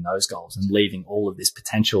actually hitting those goals and leaving all of this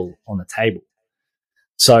potential on the table.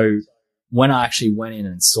 So when I actually went in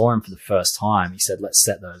and saw him for the first time, he said, let's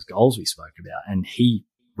set those goals we spoke about. And he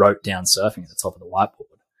wrote down surfing at the top of the whiteboard.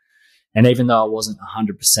 And even though I wasn't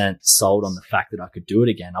 100% sold on the fact that I could do it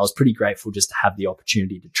again, I was pretty grateful just to have the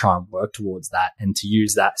opportunity to try and work towards that and to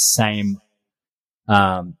use that same,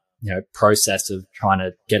 process of trying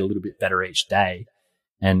to get a little bit better each day.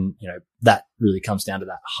 And, that really comes down to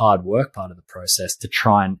that hard work part of the process to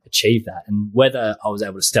try and achieve that. And whether I was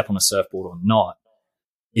able to step on a surfboard or not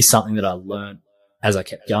is something that I learned as I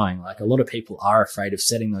kept going. Like a lot of people are afraid of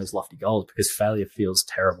setting those lofty goals because failure feels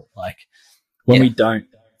terrible. Like when we don't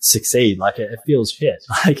succeed, like it feels shit.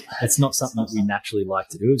 Like it's not something that we naturally like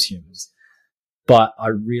to do as humans. But I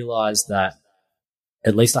realized that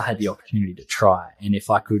at least I had the opportunity to try. And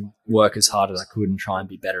if I could work as hard as I could and try and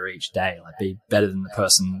be better each day, like be better than the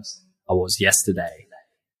person I was yesterday,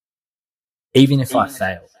 even if I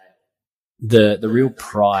failed, the real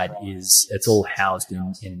pride is it's all housed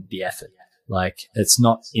in the effort. Like it's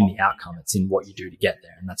not in the outcome, it's in what you do to get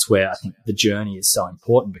there. And that's where I think the journey is so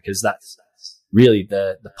important, because that's really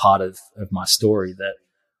the part of my story that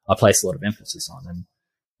I place a lot of emphasis on. And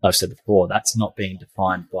I've said before, that's not being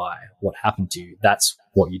defined by what happened to you. That's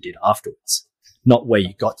what you did afterwards, not where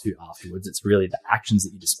you got to afterwards. It's really the actions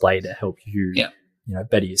that you display to help you,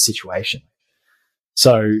 better your situation.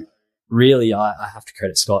 So really, I have to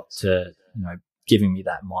credit Scott to, giving me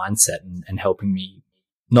that mindset and helping me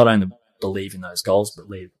not only believe in those goals,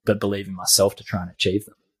 but believe in myself to try and achieve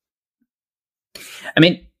them. I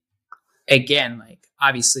mean, again, like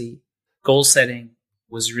obviously goal setting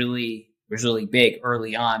was really big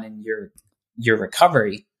early on in your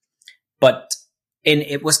recovery. But, and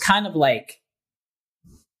it was kind of like,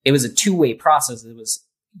 it was a two-way process. It was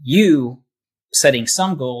you setting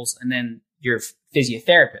some goals and then your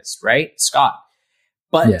physiotherapist, right? Scott.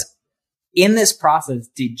 But in this process,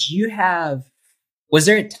 was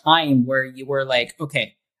there a time where you were like,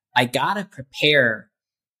 okay, I gotta prepare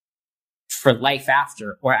for life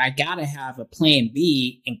after, or I gotta have a plan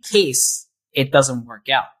B in case it doesn't work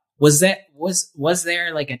out? Was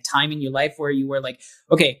there like a time in your life where you were like,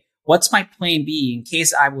 okay, what's my plan B in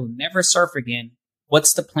case I will never surf again?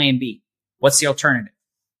 What's the plan B? What's the alternative?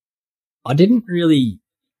 I didn't really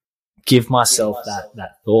give myself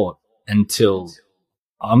that thought until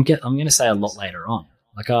I'm going to say a lot later on.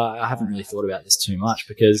 Like I haven't really thought about this too much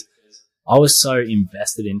because I was so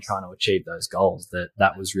invested in trying to achieve those goals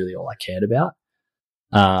that was really all I cared about.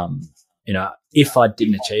 If I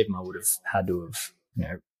didn't achieve them, I would have had to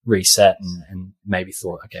have, reset and maybe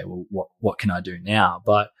thought, okay, well, what can I do now?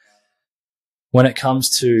 But when it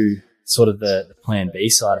comes to sort of the plan B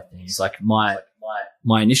side of things, like my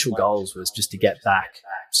initial goals was just to get back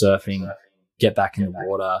surfing, get back in the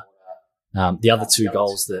water. The other two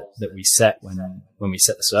goals that we set when we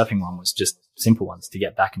set the surfing one was just simple ones: to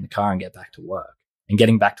get back in the car and get back to work. And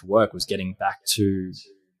getting back to work was getting back to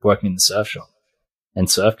working in the surf shop and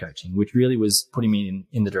surf coaching, which really was putting me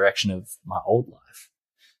in the direction of my old life.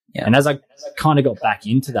 Yeah. And as I kind of got back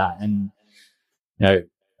into that and,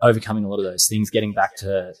 overcoming a lot of those things, getting back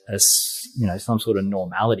to some sort of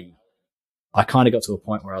normality, I kind of got to a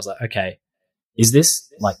point where I was like, okay, is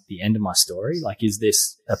this like the end of my story? Like, is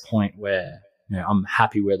this a point where, I'm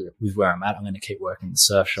happy with where I'm at? I'm going to keep working in the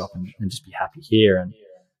surf shop and just be happy here. And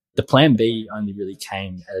the plan B only really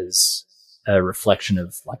came as a reflection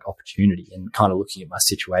of like opportunity and kind of looking at my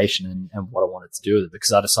situation and what I wanted to do with it,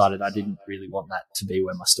 because I decided I didn't really want that to be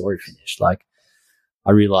where my story finished. Like, I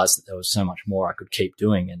realized that there was so much more I could keep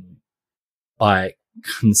doing. And I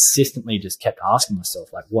consistently just kept asking myself,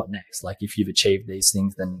 like, what next? Like, if you've achieved these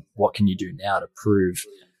things, then what can you do now to prove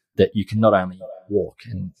that you can not only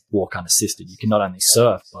walk unassisted, you can not only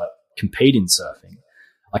surf, but compete in surfing?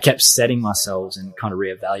 I kept setting myself and kind of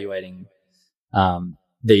reevaluating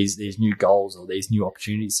these new goals or these new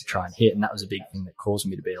opportunities to try and hit. And that was a big thing that caused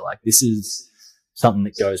me to be like, this is something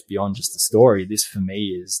that goes beyond just the story. This for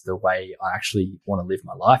me is the way I actually want to live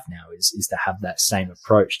my life now, is to have that same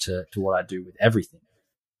approach to what I do with everything.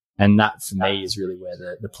 And that for me is really where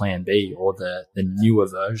the plan B or the newer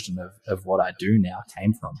version of what I do now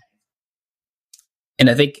came from.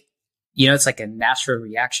 And I think, it's like a natural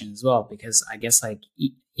reaction as well, because I guess like,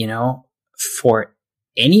 for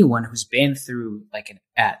anyone who's been through like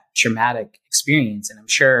a traumatic experience, and I'm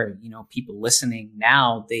sure, people listening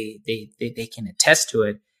now, they can attest to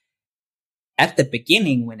it. At the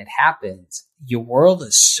beginning, when it happens, your world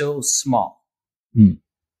is so small.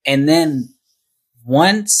 And then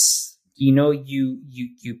once,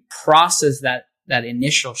 you process that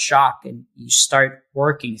initial shock and you start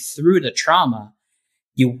working through the trauma,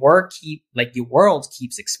 your world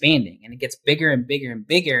keeps expanding and it gets bigger and bigger and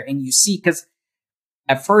bigger. And you see, because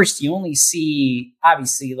at first you only see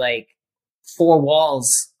obviously like 4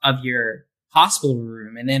 walls of your hospital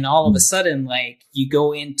room. And then all of a sudden, like you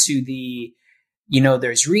go into the,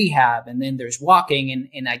 there's rehab and then there's walking.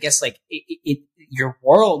 And I guess like your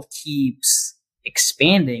world keeps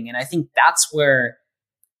expanding. And I think that's where,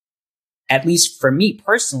 at least for me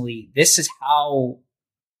personally, this is how,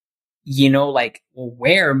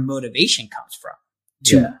 where motivation comes from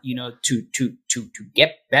to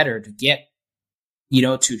get better, to get,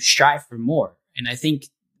 to strive for more. And I think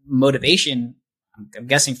motivation, I'm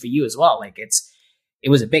guessing for you as well, like it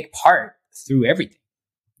was a big part through everything.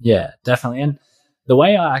 Yeah, definitely. And the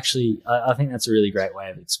way I think that's a really great way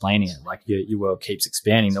of explaining it. Like your world keeps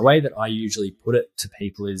expanding. The way that I usually put it to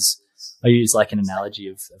people is I use like an analogy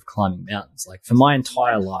of climbing mountains. Like for my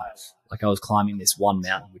entire life, like I was climbing this one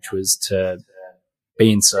mountain, which was to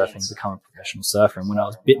be in surfing, become a professional surfer. And when I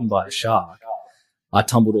was bitten by a shark, I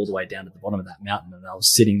tumbled all the way down to the bottom of that mountain, and I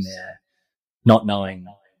was sitting there not knowing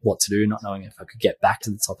what to do, not knowing if I could get back to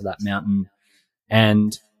the top of that mountain.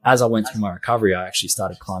 And as I went through my recovery, I actually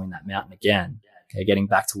started climbing that mountain again, getting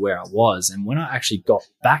back to where I was. And when I actually got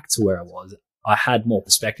back to where I was, I had more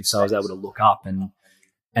perspective. So I was able to look up and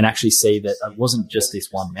actually see that it wasn't just this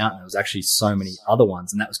one mountain. It was actually so many other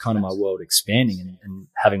ones. And that was kind of my world expanding and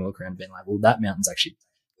having a look around and being like, well, that mountain's actually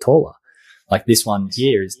taller. Like this one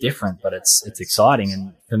here is different, but it's exciting.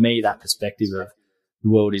 And for me, that perspective of the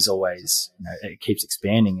world is always, it keeps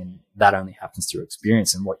expanding, and that only happens through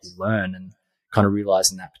experience and what you learn, and kind of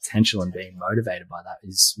realizing that potential and being motivated by that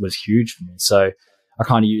was huge for me. So I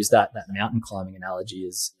kind of use that mountain climbing analogy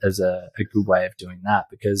as a good way of doing that,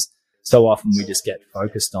 because so often we just get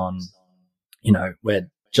focused on, we're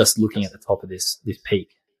just looking at the top of this peak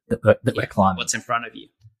that we're climbing. What's in front of you.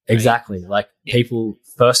 Exactly. Like people,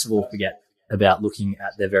 first of all, forget about looking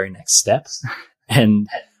at their very next step, and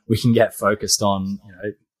we can get focused on,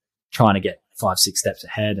 trying to get 5-6 steps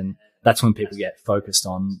ahead. And that's when people get focused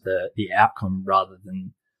on the outcome rather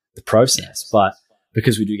than the process. But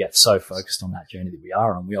because we do get so focused on that journey that we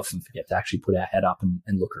are on, we often forget to actually put our head up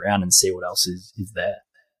and look around and see what else is there.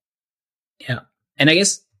 Yeah. And I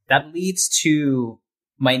guess that leads to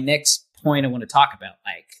my next point I want to talk about.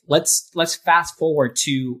 Like, let's fast forward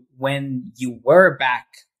to when you were back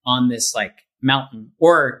on this like mountain,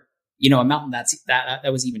 or, a mountain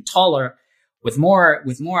that was even taller, with more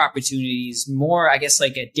opportunities, more, I guess,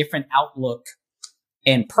 like a different outlook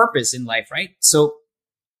and purpose in life. Right. So,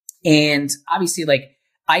 and obviously, like,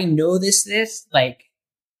 I know this, like,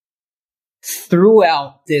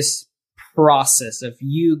 throughout this process of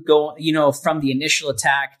you going, from the initial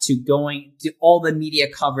attack to going to all the media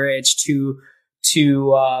coverage to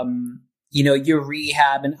your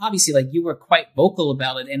rehab. And obviously, like, you were quite vocal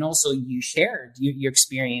about it. And also you shared your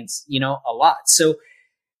experience, a lot. So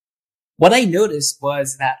what I noticed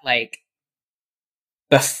was that, like,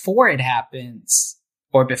 before it happened,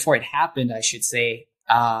 I should say,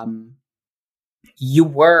 you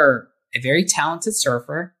were a very talented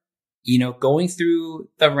surfer, going through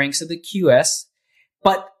the ranks of the QS,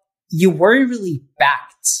 but you weren't really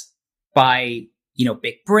backed by,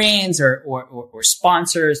 big brands or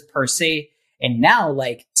sponsors per se. And now,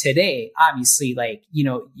 like, today, obviously, like,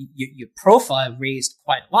 your profile raised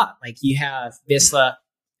quite a lot. Like, you have Visla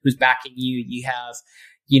who's backing you. You have,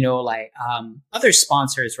 other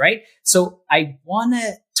sponsors, right? So I want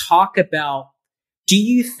to talk about, do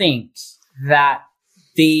you think that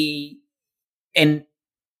and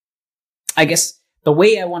I guess the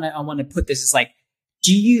way I want to put this is, like,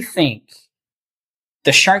 do you think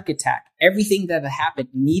the shark attack, everything that happened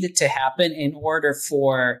needed to happen in order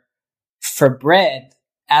for Brett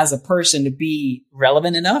as a person to be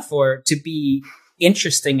relevant enough or to be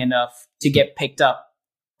interesting enough to get picked up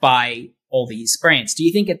by all these brands? Do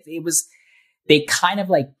you think it was, they kind of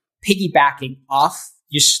like piggybacking off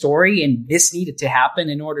your story, and this needed to happen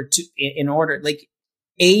in order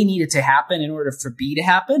A needed to happen in order for B to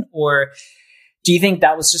happen? Or do you think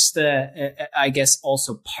that was just I guess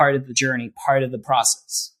also part of the journey, part of the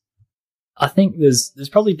process? I think there's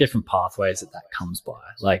probably different pathways that comes by.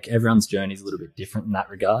 Like, everyone's journey is a little bit different in that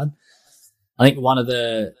regard. I think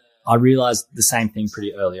I realized the same thing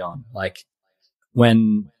pretty early on. Like,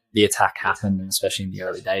 when the attack happened, and especially in the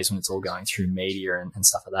early days when it's all going through media and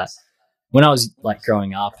stuff like that, when I was like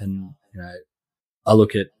growing up, and, I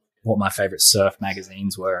look at what my favorite surf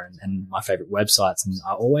magazines were and my favorite websites, and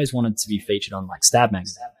I always wanted to be featured on like Stab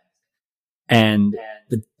magazine. And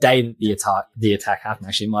the day that the attack happened,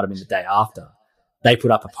 actually, it might have been the day after, they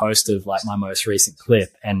put up a post of like my most recent clip,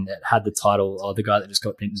 and it had the title, "Oh, the guy that just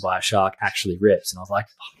got bitten by a shark actually rips." And I was like,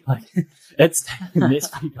 it's taking this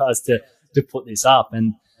for you guys to put this up.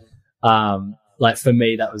 And like, for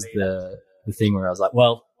me, that was the thing where I was like,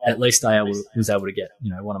 well, at least I was able to get,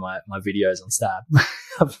 one of my videos on Stab.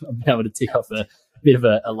 I've been able to tick off a bit of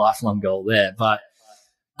a lifelong goal there. But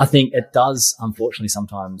I think it does, unfortunately,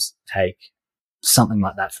 sometimes take something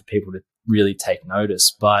like that for people to really take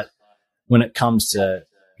notice. But when it comes to,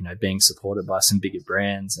 being supported by some bigger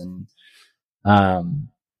brands, and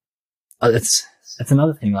that's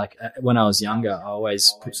another thing. Like, when I was younger, I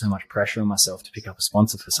always put so much pressure on myself to pick up a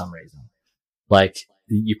sponsor for some reason. Like,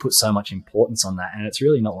 you put so much importance on that, and it's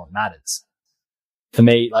really not what matters. For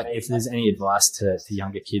me, like, if there's any advice to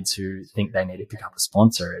younger kids who think they need to pick up a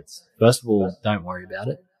sponsor, it's, first of all, don't worry about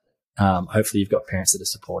it. Hopefully you've got parents that are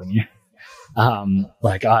supporting you.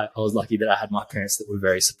 Like, I was lucky that I had my parents that were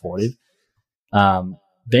very supportive.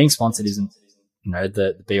 Being sponsored isn't,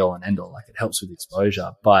 the be all and end all. Like, it helps with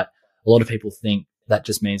exposure, but a lot of people think that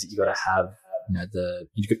just means that you got to have,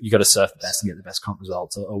 you got to surf the best and get the best comp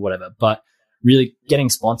results or whatever. But really, getting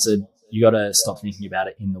sponsored, you got to stop thinking about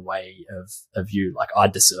it in the way of you, like, I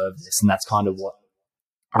deserve this. And that's kind of what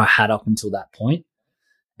I had up until that point.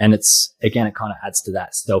 And it's, again, it kind of adds to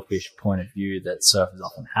that selfish point of view that surfers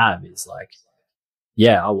often have, is like,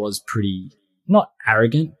 yeah, I was pretty, not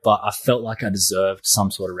arrogant, but I felt like I deserved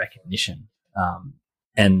some sort of recognition.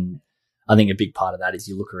 And I think a big part of that is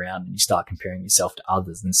you look around and you start comparing yourself to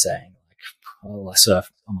others and saying, like, oh, I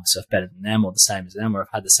might surf better than them, or the same as them, or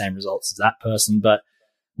I've had the same results as that person. But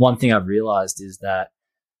one thing I've realized is that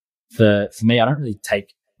for me, I don't really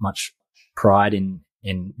take much pride in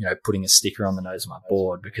putting a sticker on the nose of my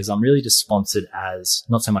board, because I'm really just sponsored as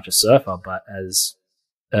not so much a surfer, but as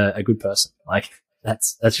a good person. Like,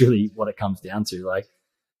 that's really what it comes down to. Like,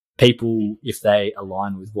 people, if they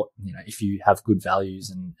align with what, if you have good values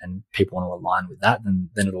and people want to align with that, then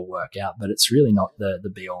it'll work out. But it's really not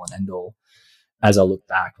the be all and end all. As I look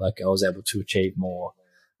back, like, I was able to achieve more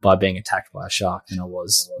by being attacked by a shark than I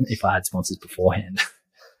was if I had sponsors beforehand.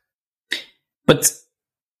 But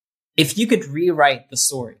if you could rewrite the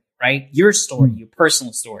story, right? Your story, your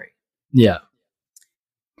personal story. Yeah.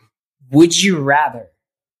 Would you rather,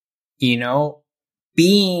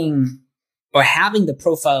 being or having the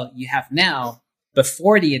profile you have now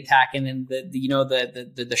before the attack, and then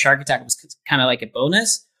the shark attack was kind of like a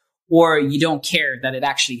bonus, or you don't care that it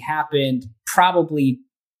actually happened, probably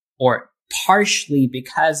or partially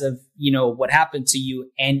because of what happened to you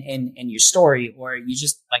and your story, or you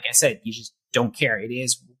just, like I said, you just don't care. It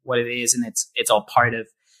is what it is, and it's all part of,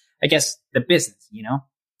 I guess, the business.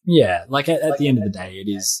 Yeah, like at the end of the day, it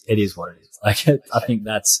is what it is. Like, I think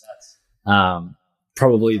that's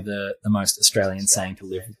probably the most Australian saying to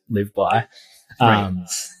live by.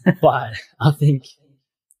 But I think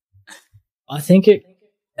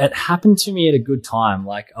it happened to me at a good time.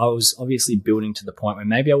 Like, I was obviously building to the point where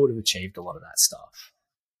maybe I would have achieved a lot of that stuff,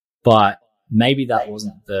 but maybe that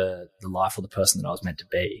wasn't the life or the person that I was meant to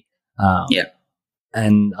be.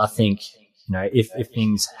 And I think, if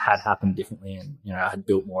things had happened differently and, I had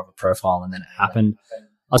built more of a profile and then it happened,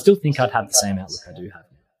 I still think I'd have the same outlook I do have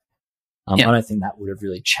now. I don't think that would have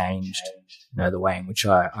really changed, the way in which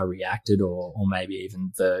I reacted, or maybe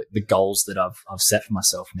even the goals that I've set for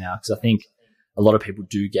myself now. Because I think a lot of people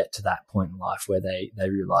do get to that point in life where they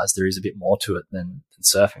realize there is a bit more to it than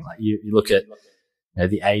surfing. Like, you look at,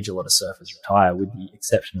 the age a lot of surfers retire, with the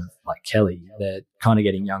exception of like Kelly, they're kind of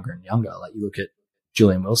getting younger and younger. Like, you look at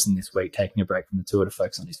Julian Wilson this week taking a break from the tour to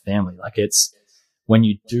focus on his family. Like, it's when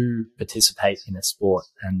you do participate in a sport,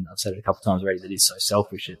 and I've said it a couple of times already, that is so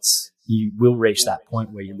selfish, you will reach that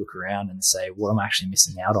point where you look around and say, what am I actually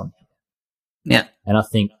missing out on here? Yeah. And I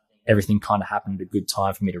think everything kind of happened at a good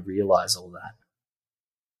time for me to realize all that.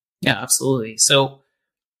 Yeah, absolutely. So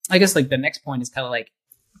I guess, like, the next point is kind of like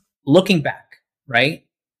looking back, right?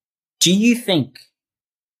 Do you think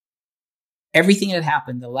everything that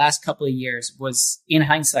happened the last couple of years was, in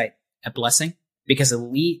hindsight, a blessing because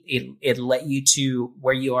it led you to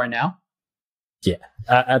where you are now? Yeah,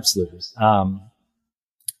 absolutely.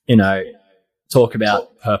 Talk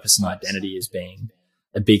about purpose and identity as being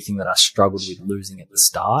a big thing that I struggled with losing at the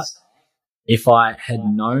start. If I had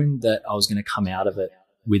known that I was going to come out of it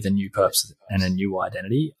with a new purpose and a new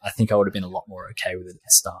identity, I think I would have been a lot more okay with it at the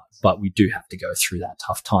start. But we do have to go through that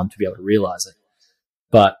tough time to be able to realize it.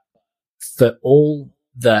 But for all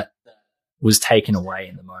that was taken away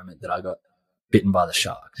in the moment that I got bitten by the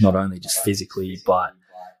shark, not only just physically, but,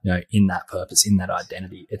 in that purpose, in that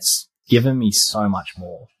identity, it's given me so much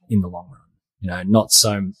more in the long run. Not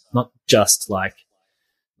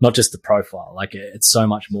just the profile, like, it's so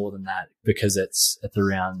much more than that, because it's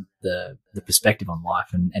around the perspective on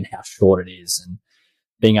life and how short it is, and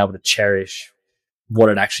being able to cherish what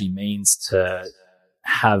it actually means to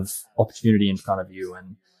have opportunity in front of you,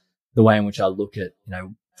 and the way in which I look at,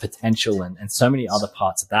 potential and so many other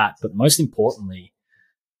parts of that. But most importantly,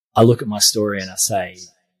 I look at my story and I say,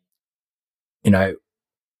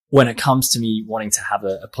 when it comes to me wanting to have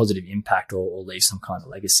a positive impact or leave some kind of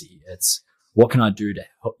legacy, it's what can I do to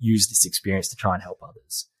use this experience to try and help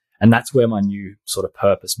others? And that's where my new sort of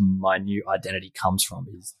purpose, my new identity comes from,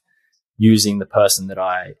 is using the person that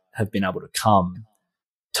I have been able to come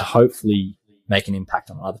to hopefully make an impact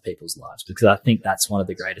on other people's lives. Because I think that's one of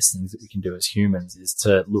the greatest things that we can do as humans, is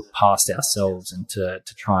to look past ourselves and to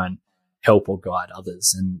try and help or guide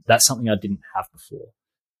others. And that's something I didn't have before.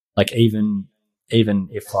 Like, even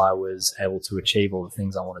if I was able to achieve all the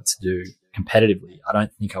things I wanted to do competitively, I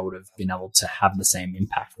don't think I would have been able to have the same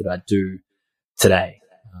impact that I do today.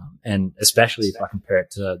 And especially if I compare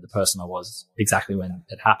it to the person I was exactly when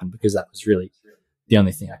it happened, because that was really the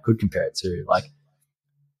only thing I could compare it to. Like,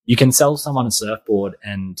 you can sell someone a surfboard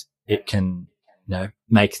and it can,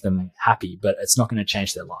 make them happy, but it's not going to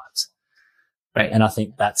change their lives. Right. And I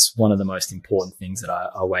think that's one of the most important things that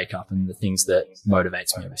I wake up, and the things that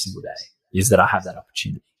motivates me every single day, is that I have that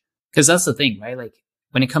opportunity. Because that's the thing, right? Like,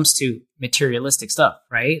 when it comes to materialistic stuff,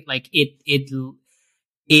 right? Like, it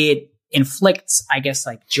inflicts, I guess,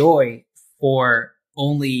 like, joy for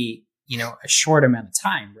only, a short amount of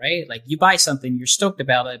time, right? Like, you buy something, you're stoked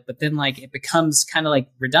about it, but then, like, it becomes kind of like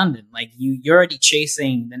redundant. Like, you're already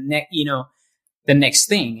chasing the next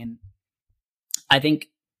thing. And I think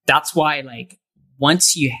that's why, like,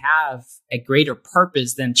 once you have a greater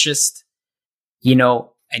purpose than just,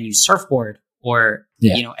 a new surfboard or,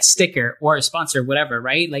 a sticker or a sponsor, whatever,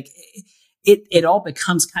 right? Like, it all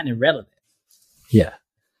becomes kind of relevant.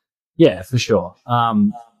 Yeah, for sure.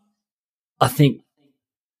 I think,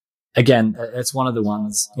 again, it's one of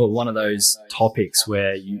those topics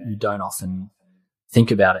where you don't often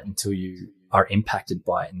think about it until you are impacted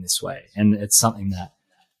by it in this way. And it's something that,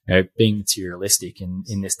 being materialistic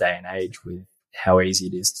in this day and age, with how easy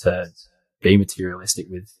it is to be materialistic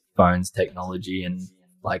with phones, technology, and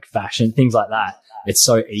like fashion, things like that. It's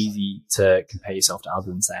so easy to compare yourself to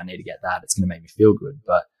others and say, I need to get that. It's going to make me feel good.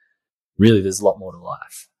 But really, there's a lot more to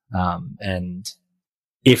life. And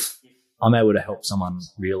if I'm able to help someone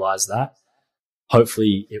realize that,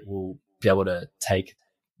 hopefully it will be able to take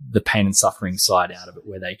the pain and suffering side out of it,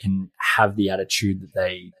 where they can have the attitude that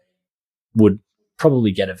they would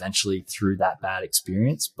probably get eventually through that bad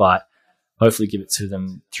experience, but hopefully give it to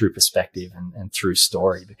them through perspective and through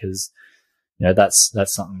story, because, that's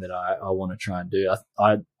something that I want to try and do.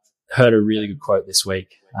 I heard a really good quote this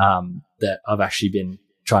week, that I've actually been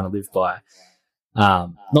trying to live by.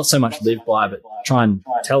 Not so much live by, but try and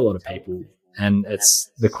tell a lot of people. And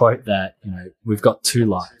it's the quote that, we've got two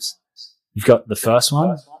lives. You've got the first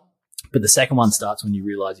one, but the second one starts when you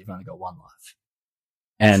realize you've only got one life.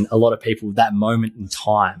 And a lot of people, that moment in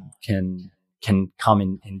time can come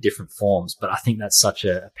in different forms. But I think that's such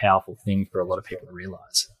a powerful thing for a lot of people to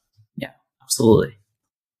realize. Yeah, absolutely.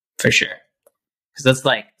 For sure. Because that's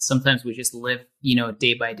like, sometimes we just live,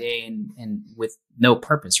 day by day and with no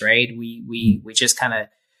purpose, right? We just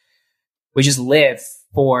live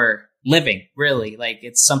for living, really. Like,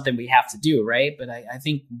 it's something we have to do, right? But I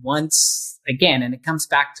think once again, and it comes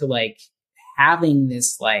back to like having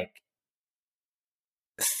this like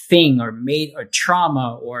thing or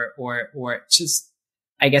trauma or just,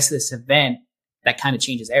 I guess, this event that kind of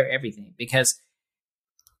changes everything. Because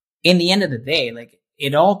in the end of the day, like,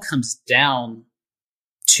 it all comes down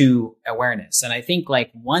to awareness. And I think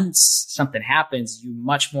like once something happens, you're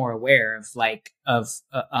much more aware of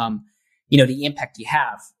the impact you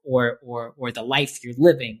have or the life you're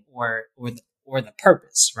living or the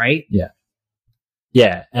purpose, right?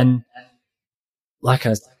 Yeah. And like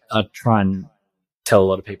I try and tell a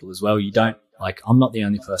lot of people as well, I'm not the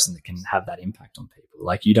only person that can have that impact on people.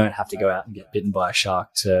 Like, you don't have to go out and get bitten by a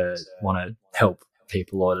shark to want to help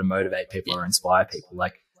people or to motivate people or inspire people.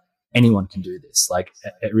 Like, anyone can do this. Like,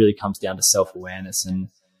 it really comes down to self-awareness and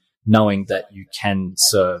knowing that you can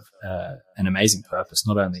serve an amazing purpose,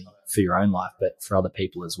 not only for your own life, but for other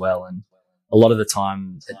people as well. And a lot of the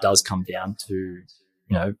time it does come down to,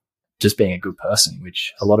 just being a good person,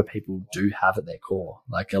 which a lot of people do have at their core.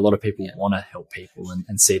 Like, a lot of people want to help people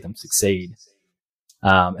and see them succeed.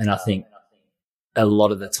 And I think a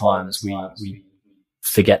lot of the times we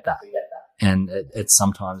forget that. And it's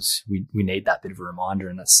sometimes we need that bit of a reminder.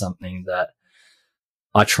 And that's something that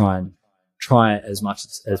I try as much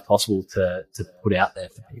as possible to put out there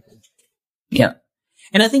for people. Yeah.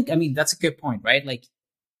 And I think, that's a good point, right? Like,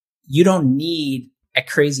 you don't need a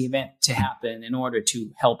crazy event to happen in order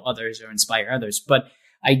to help others or inspire others. But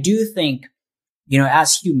I do think,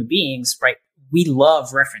 as human beings, right, we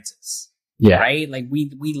love references. Yeah. Right? Like,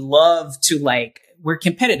 we love to, like, we're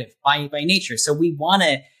competitive by nature. So we want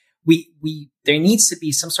to, there needs to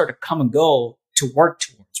be some sort of common goal to work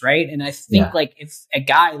towards, right? And I think like, if a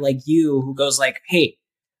guy like you who goes like, hey,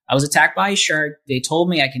 I was attacked by a shark, they told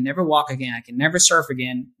me I can never walk again, I can never surf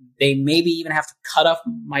again, they maybe even have to cut off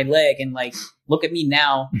my leg, and like, look at me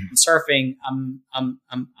now, I'm surfing,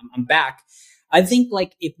 I'm back. I think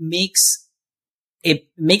like it makes it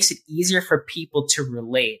easier for people to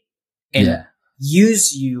relate and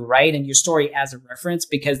use you, right, and your story as a reference,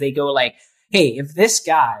 because they go like, hey, if this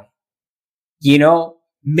guy,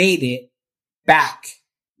 made it back,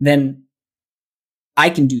 then I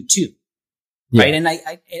can do too. Yeah. Right.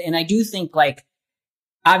 And I do think, like,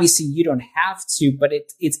 obviously you don't have to, but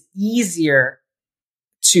it's easier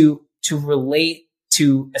to relate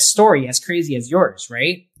to a story as crazy as yours,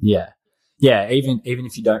 right? Yeah. Yeah. Even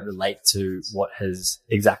if you don't relate to what has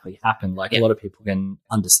exactly happened, like, a lot of people can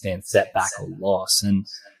understand setback or loss, and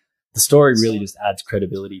the story really just adds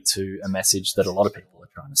credibility to a message that a lot of people are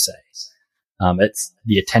trying to say. It's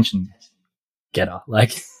the attention getter,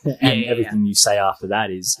 like, and everything you say after that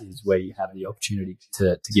is where you have the opportunity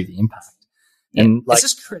to give the impact. And like, it's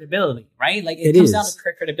just credibility, right? Like, it comes down to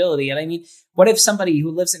credibility. And I mean, what if somebody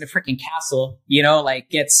who lives in a freaking castle,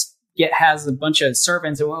 like has a bunch of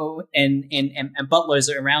servants and butlers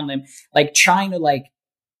around them, like, trying to like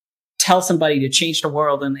tell somebody to change the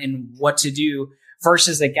world and what to do,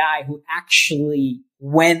 versus a guy who actually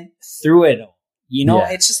went through it all.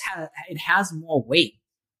 It's just it has more weight.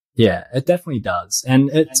 Yeah, it definitely does. And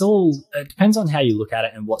it depends on how you look at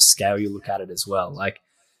it and what scale you look at it as well. Like,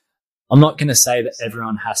 I'm not going to say that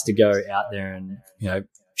everyone has to go out there and,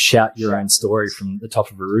 shout your own story from the top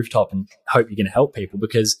of a rooftop and hope you're going to help people,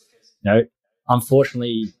 because,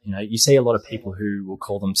 unfortunately, you see a lot of people who will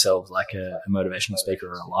call themselves like a motivational speaker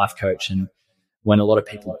or a life coach. And when a lot of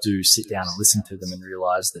people do sit down and listen to them and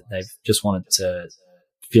realize that they've just wanted to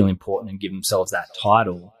feel important and give themselves that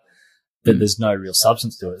title, that there's no real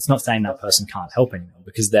substance to it. It's not saying that person can't help anyone,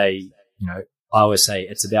 because they, I always say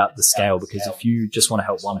it's about the scale, because if you just want to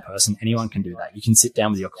help one person, anyone can do that. You can sit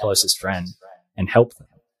down with your closest friend and help them.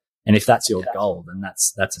 And if that's your goal, then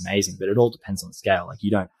that's amazing. But it all depends on the scale. Like,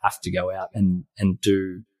 you don't have to go out and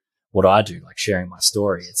do what I do, like sharing my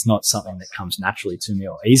story. It's not something that comes naturally to me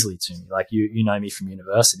or easily to me. Like, you know me from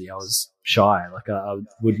university. I was shy. Like, I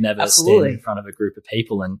would never stand in front of a group of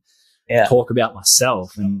people and talk about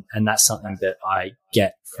myself. And that's something that I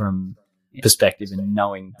get from perspective, and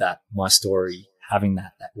knowing that my story, having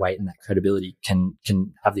that weight and that credibility can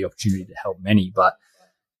have the opportunity to help many. But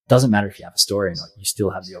doesn't matter if you have a story or not, you still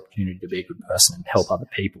have the opportunity to be a good person and help other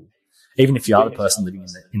people. Even if you are the person living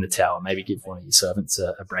in the tower, maybe give one of your servants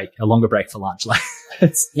a longer break for lunch. Like,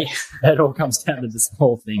 it all comes down to the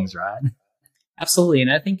small things, right? Absolutely.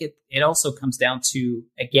 And I think it also comes down to,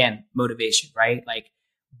 again, motivation, right? Like,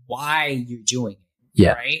 why you're doing it.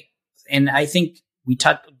 Yeah. Right. And I think you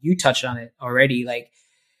touched on it already. Like,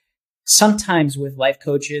 sometimes with life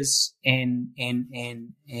coaches and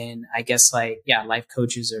I guess life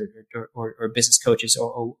coaches or business coaches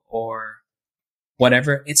or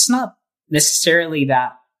whatever, it's not necessarily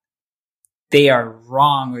that they are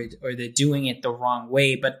wrong or they're doing it the wrong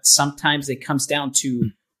way, but sometimes it comes down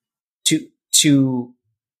to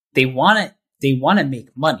they want to make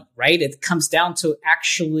money, right? It comes down to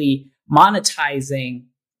actually monetizing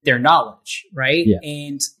their knowledge, right? Yeah.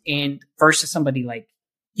 And versus somebody like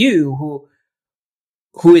you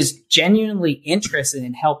who is genuinely interested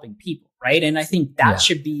in helping people, right? And I think that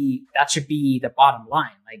should be the bottom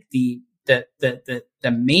line. Like,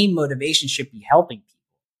 the main motivation should be helping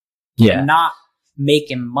people, and not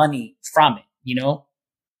making money from it.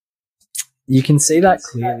 You can see that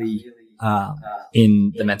clearly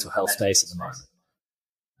in the mental health space at the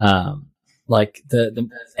moment. Like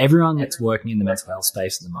everyone that's working in the mental health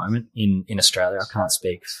space at the moment in Australia, I can't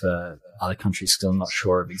speak for other countries because I'm not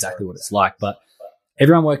sure of exactly what it's like, but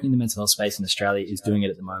everyone working in the mental health space in Australia is doing it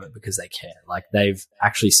at the moment because they care. Like, they've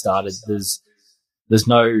actually started, there's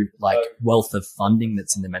no like wealth of funding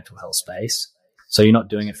that's in the mental health space. So you're not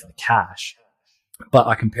doing it for the cash. But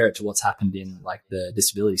I compare it to what's happened in like the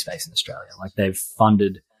disability space in Australia. Like, they've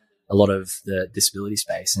funded a lot of the disability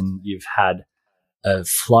space, and you've had a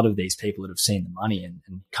flood of these people that have seen the money and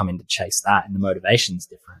come in to chase that. And the motivation's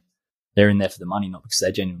different. They're in there for the money, not because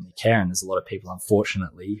they genuinely care. And there's a lot of people,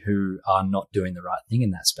 unfortunately, who are not doing the right thing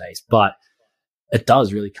in that space. But it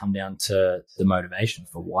does really come down to the motivation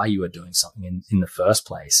for why you are doing something in the first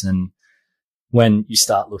place. And when you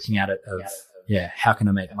start looking at it of, how can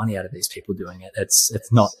I make money out of these people doing it? It's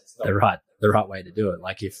not the right way to do it.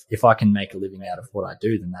 Like, if I can make a living out of what I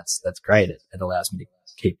do, then that's great. It allows me to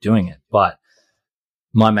keep doing it. But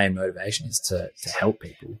my main motivation is to help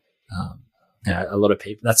people. A lot of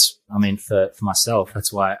people, for myself,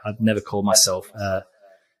 that's why I've never called myself, a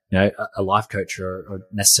life coach or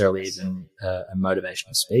necessarily even a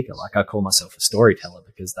motivational speaker. Like, I call myself a storyteller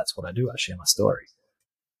because that's what I do. I share my story.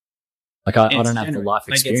 Like, I don't have the life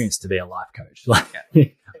experience to be a life coach.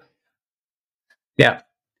 Yeah.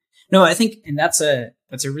 No, I think, and that's a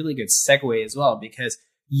really good segue as well, because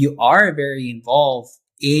you are very involved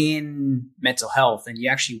in mental health and you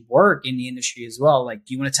actually work in the industry as well. Like,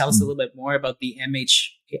 do you want to tell us a little bit more about the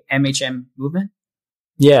MHM movement?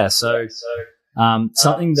 Yeah. So,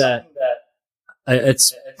 something that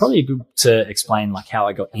it's probably good to explain, like, how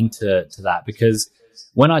I got into that, because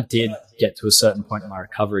when I did get to a certain point in my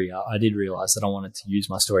recovery, I did realize that I wanted to use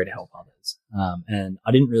my story to help others. And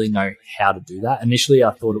I didn't really know how to do that. Initially,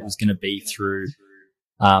 I thought it was going to be through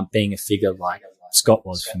being a figure like Scott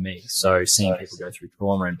was for me. So seeing people go through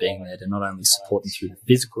trauma and being there to not only support them through the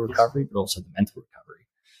physical recovery, but also the mental recovery.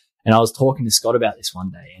 And I was talking to Scott about this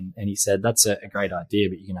one day, and he said, that's a great idea,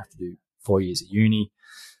 but you're going to have to do 4 years at uni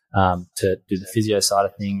to do the physio side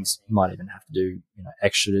of things. You might even have to do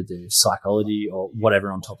extra to do psychology or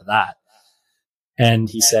whatever on top of that. And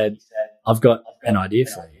he said, I've got an idea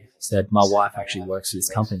for you. He said, my wife actually works for this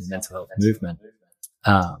company, the mental health movement.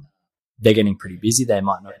 They're getting pretty busy. They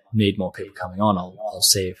might not need more people coming on. I'll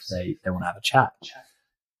see if they want to have a chat.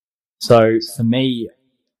 So for me,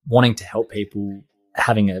 wanting to help people,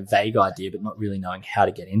 having a vague idea but not really knowing how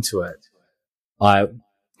to get into it, I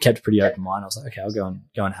kept a pretty open mind. I was like, okay, I'll go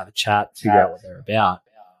and have a chat, figure out what they're about.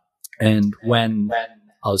 And when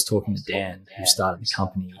I was talking to Dan, who started the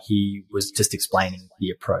company. He was just explaining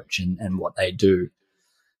the approach and what they do.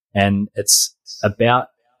 And it's about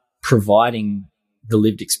providing the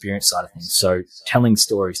lived experience side of things. So telling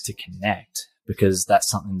stories to connect, because that's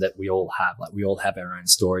something that we all have. Like, we all have our own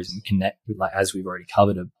stories, and we connect with, like, as we've already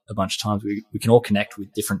covered a bunch of times, we can all connect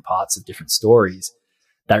with different parts of different stories.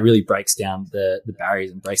 That really breaks down the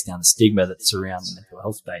barriers and breaks down the stigma that surrounds the mental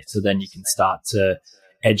health space. So then you can start to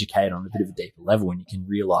educate on a bit of a deeper level, and you can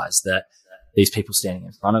realize that these people standing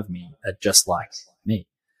in front of me are just like me.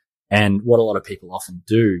 And what a lot of people often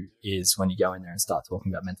do is, when you go in there and start talking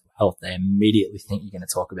about mental health, they immediately think you're going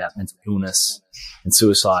to talk about mental illness and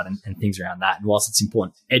suicide and things around that. And whilst it's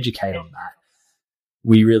important to educate on that,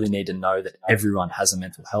 we really need to know that everyone has a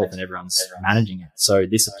mental health and everyone's managing it. So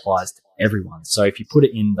this applies to everyone. So if you put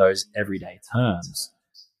it in those everyday terms,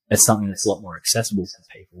 it's something that's a lot more accessible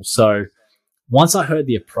for people. So once I heard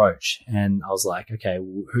the approach, and I was like, okay,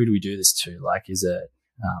 who do we do this to? Like, is it,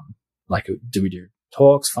 do we do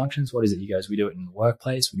talks, functions? What is it? He goes, we do it in the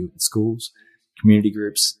workplace, we do it in schools, community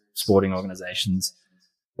groups, sporting organizations,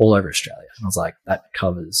 all over Australia. And I was like, that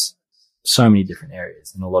covers so many different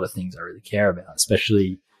areas and a lot of things I really care about,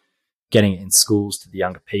 especially getting it in schools to the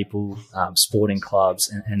younger people, sporting clubs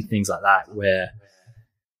and things like that, where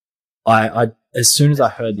I as soon as I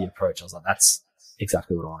heard the approach, I was like, that's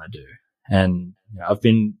exactly what I want to do. And I've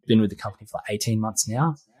been with the company for 18 months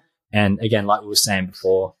now. And again, like we were saying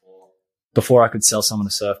before I could sell someone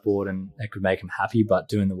a surfboard and it could make them happy, but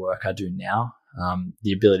doing the work I do now,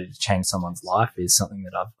 the ability to change someone's life is something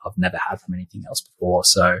that I've never had from anything else before.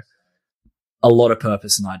 So a lot of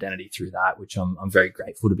purpose and identity through that, which I'm very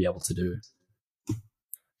grateful to be able to do.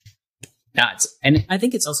 Yeah, and I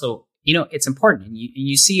think it's also, it's important, and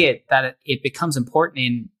you see it, that it becomes important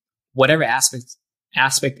in whatever aspect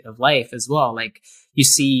of life as well. Like, you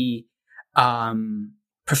see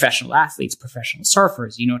professional athletes, professional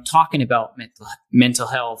surfers, talking about mental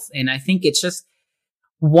health. And I think it's just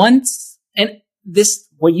once, and this,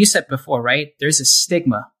 what you said before, right? There's a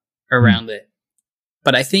stigma around it.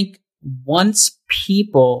 But I think once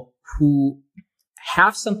people who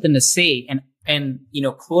have something to say and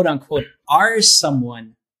quote unquote are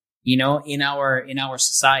someone, in our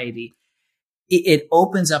society, it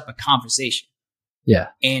opens up a conversation. Yeah.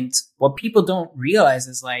 And what people don't realize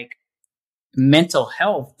is, like, mental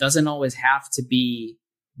health doesn't always have to be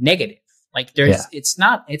negative. Like, it's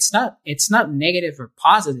not negative or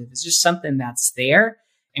positive. It's just something that's there,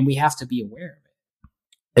 and we have to be aware of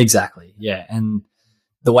it. Exactly. Yeah. And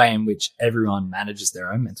the way in which everyone manages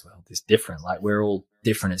their own mental health is different. Like, we're all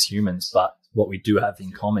different as humans, but what we do have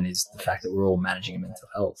in common is the fact that we're all managing mental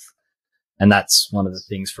health. And that's one of the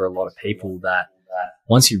things for a lot of people, that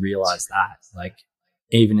once you realize that, like,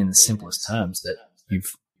 even in the simplest terms, that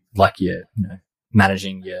you've, like, you're,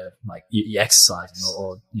 managing your exercising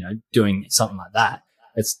or doing something like that.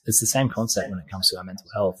 It's the same concept when it comes to our mental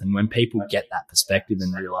health. And when people get that perspective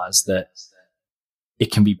and realize that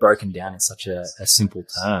it can be broken down in such a simple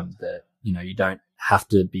term, that, you don't have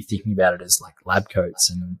to be thinking about it as like lab coats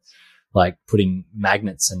and like putting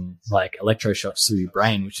magnets and like electroshocks through your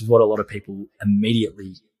brain, which is what a lot of people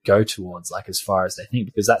immediately go towards, like, as far as they think,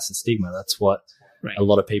 because that's the stigma. That's what a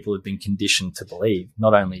lot of people have been conditioned to believe,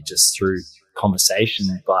 not only just through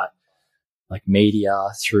conversation, but like media,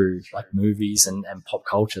 through like movies and pop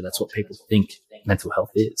culture. That's what people think mental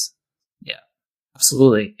health is. Yeah,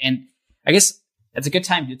 absolutely. And I guess it's a good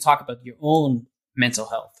time to talk about your own mental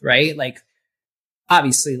health, right? Like,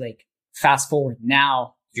 obviously, like, fast forward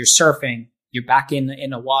now, you're surfing, you're back in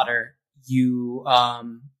the water, you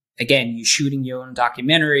shooting your own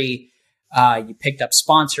documentary, you picked up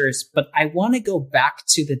sponsors, but I want to go back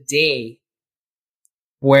to the day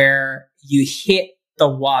where you hit the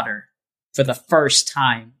water for the first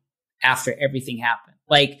time after everything happened.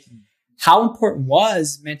 Like, how important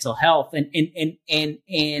was mental health? And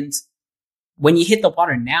when you hit the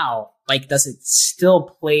water now, like, does it still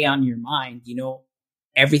play on your mind?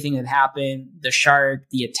 Everything that happened, the shark,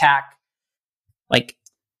 the attack. Like,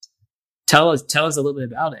 tell us a little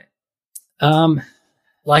bit about it.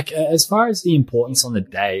 As far as the importance on the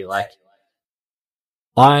day, like,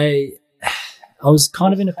 I was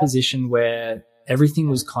kind of in a position where everything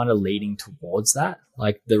was kind of leading towards that.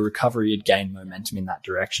 Like, the recovery had gained momentum in that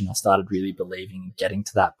direction. I started really believing and getting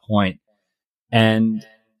to that point. And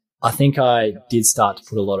I think I did start to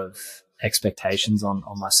put a lot of expectations on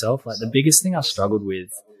myself. Like, the biggest thing I struggled with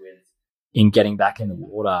in getting back in the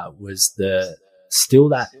water was that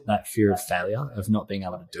fear of failure, of not being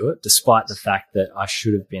able to do it, despite the fact that I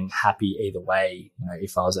should have been happy either way,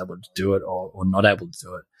 if I was able to do it or not able to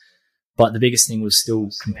do it. But the biggest thing was still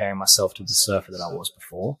comparing myself to the surfer that I was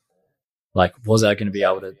before. Like, was I going to be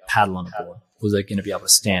able to paddle on a board? Was I going to be able to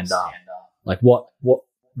stand up? Like, what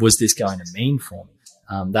was this going to mean for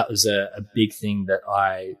me? That was a big thing that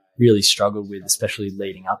I really struggled with, especially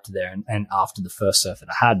leading up to there and after the first surf that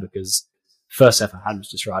I had, because first surf I had was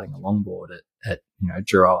just riding a longboard at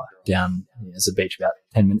Jiroa down as a beach about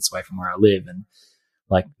 10 minutes away from where I live. And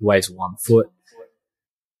like the waves were 1 foot.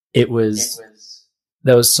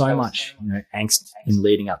 There was so much, angst in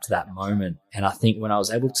leading up to that moment. And I think when I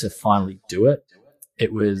was able to finally do it,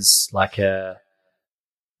 it was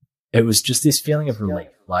just this feeling of relief,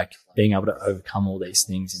 like being able to overcome all these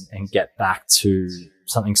things and get back to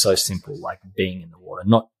something so simple like being in the water,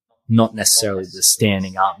 not necessarily the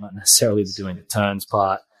standing up, not necessarily the doing the turns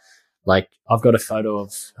part. Like, I've got a photo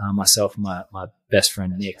of myself and my best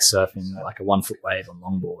friend Nick surfing like a 1 foot wave on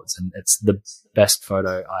longboards, and it's the best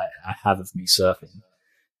photo I have of me surfing.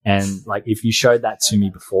 And like, if you showed that to me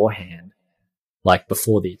beforehand, like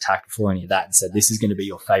before the attack, before any of that, and said, this is going to be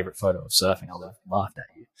your favorite photo of surfing, I would have laughed at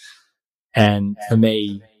you. And for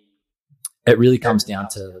me, it really comes down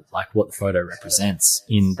to like what the photo represents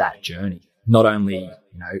in that journey. Not only,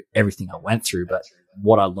 everything I went through, but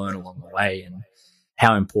what I learned along the way and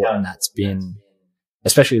how important that's been,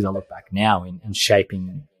 especially as I look back now in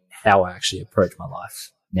shaping how I actually approach my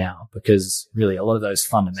life now. Because really a lot of those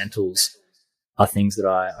fundamentals are things that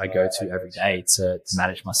I go to every day to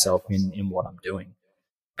manage myself in what I'm doing.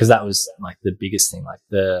 Because that was like the biggest thing. Like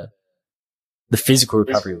the physical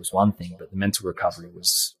recovery was one thing, but the mental recovery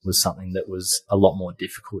was something that was a lot more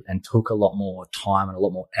difficult and took a lot more time and a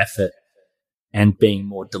lot more effort, and being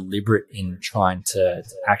more deliberate in trying to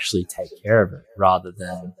actually take care of it rather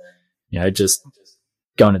than, just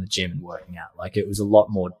going to the gym and working out. Like, it was a lot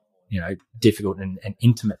more, difficult and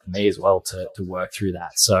intimate for me as well to work through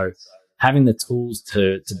that. So having the tools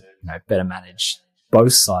to better manage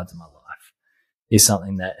both sides of my life is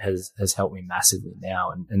something that has helped me massively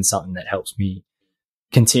now, and something that helps me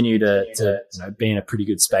continue to be in a pretty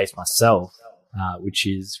good space myself, which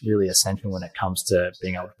is really essential when it comes to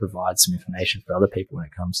being able to provide some information for other people when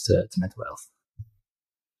it comes to mental health.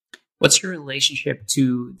 What's your relationship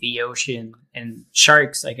to the ocean and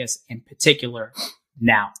sharks, I guess, in particular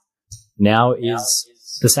now? Now is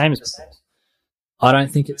the same as before. I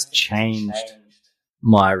don't think it's changed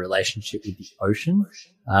my relationship with the ocean.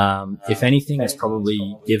 If anything, it's probably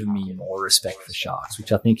given me more respect for sharks,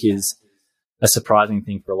 which I think is a surprising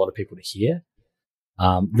thing for a lot of people to hear.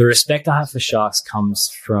 The respect I have for sharks comes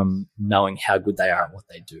from knowing how good they are at what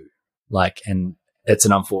they do. And it's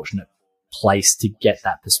an unfortunate place to get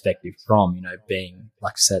that perspective from, being,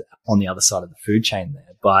 like I said, on the other side of the food chain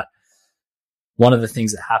there. But one of the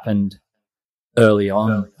things that happened early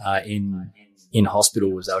on in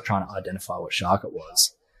hospital was they were trying to identify what shark it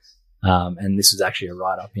was. And this was actually a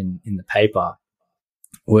write-up in the paper,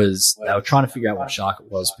 was they were trying to figure out what shark it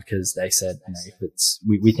was, because they said, if it's,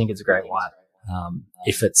 we think it's a great white.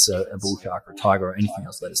 If it's a bull shark or a tiger or anything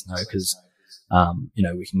else, let us know, because,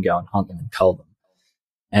 we can go and hunt them and cull them.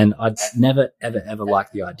 And I'd never, ever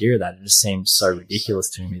liked the idea of that. It just seemed so ridiculous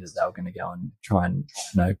to me that they were going to go and try and,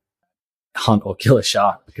 hunt or kill a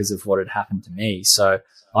shark because of what had happened to me. So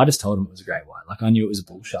I just told them it was a great white. Like, I knew it was a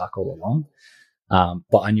bull shark all along.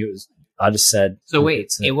 But I just said. So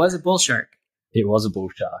wait, it was a bull shark. It was a bull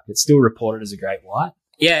shark. It's still reported as a great white.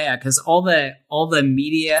 Yeah. Cause all the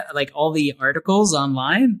media, like all the articles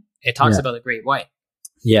online, it talks about the great white.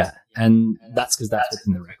 Yeah. And that's because that's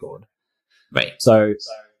within the record. Right. So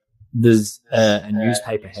there's a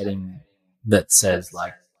newspaper heading that says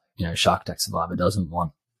shark attack survivor doesn't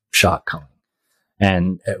want shark culling.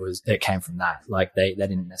 And it came from that. Like, they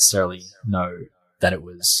didn't necessarily know that it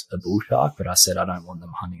was a bull shark, but I said, I don't want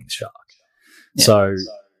them hunting the shark. Yeah. So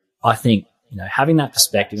I think, having that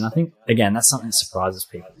perspective, and I think, again, that's something that surprises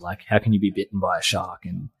people. Like, how can you be bitten by a shark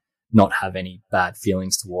and not have any bad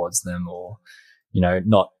feelings towards them, or,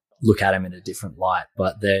 not look at them in a different light?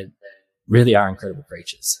 But they really are incredible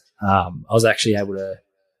creatures. I was actually able to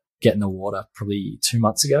get in the water probably 2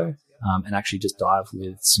 months ago, and actually just dive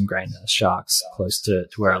with some grey nurse sharks close to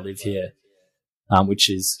where I live here, which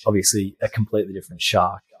is obviously a completely different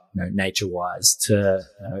shark, nature-wise, to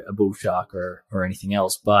a bull shark or anything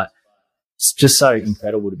else. But it's just so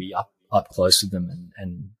incredible to be up close with them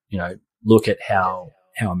and look at how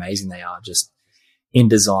amazing they are, just in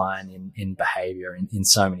design, in behavior, in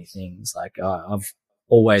so many things. Like, I've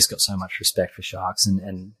always got so much respect for sharks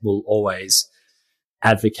and will always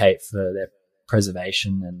advocate for their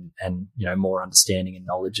preservation and more understanding and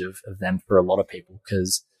knowledge of them for a lot of people,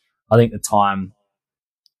 because I think the time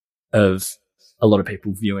of a lot of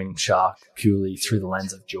people viewing shark purely through the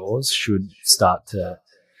lens of Jaws should start to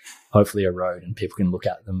hopefully erode, and people can look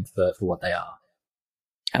at them for what they are.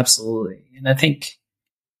 Absolutely. And I think,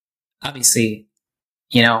 obviously,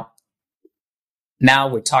 you know, now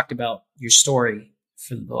we talked about your story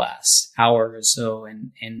for the last hour or so,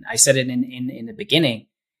 and I said it in the beginning,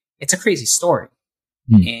 it's a crazy story.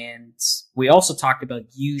 And we also talked about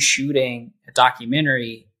you shooting a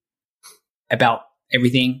documentary about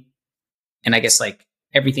everything, and I guess like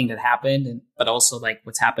everything that happened, but also like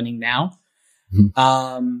what's happening now.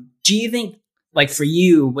 Do you think, like, for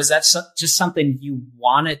you, was that just something you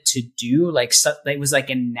wanted to do? Like, that was like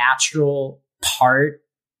a natural part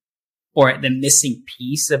or the missing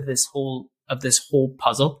piece of this whole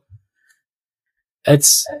puzzle?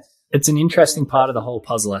 It's an interesting part of the whole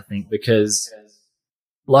puzzle, I think, because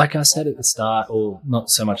like I said at the start, or not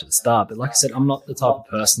so much at the start, but like I said, I'm not the type of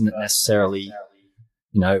person that necessarily,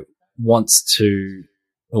 wants to,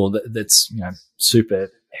 or that's, super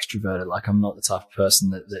extroverted. Like, I'm not the type of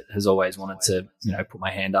person that has always wanted to, put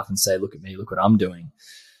my hand up and say, look at me, look what I'm doing.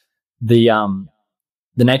 The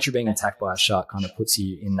nature of being attacked by a shark kind of puts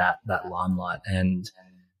you in that limelight. And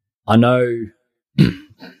I know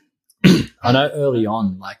early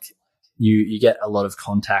on, like, you get a lot of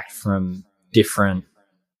contact from different,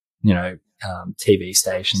 TV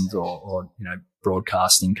stations or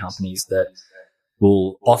broadcasting companies that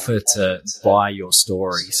will offer to buy your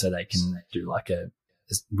story so they can do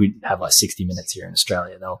we have like 60 Minutes here in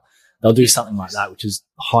Australia. They'll do something like that, which is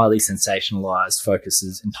highly sensationalized,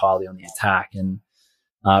 focuses entirely on the attack. And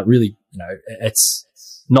really,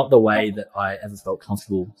 it's not the way that I ever felt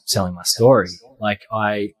comfortable selling my story. Like,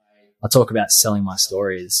 I talk about selling my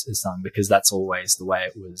story as something because that's always the way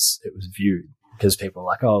it was viewed, because people are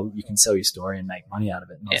like, oh, you can sell your story and make money out of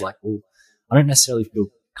it. And I was like, well, I don't necessarily feel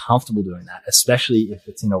comfortable doing that, especially if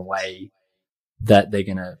it's in a way that they're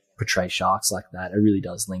going to portray sharks like that. It really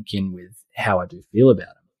does link in with how I do feel about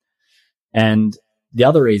them. And the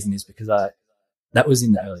other reason is because that was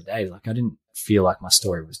in the early days. Like, I didn't feel like my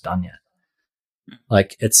story was done yet.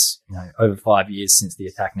 Like, it's, over 5 years since the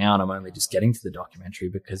attack now, and I'm only just getting to the documentary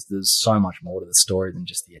because there's so much more to the story than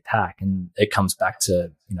just the attack. And it comes back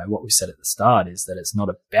to, what we said at the start, is that it's not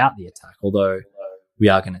about the attack, although we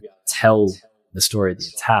are going to tell the story of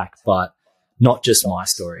the attack, but not just my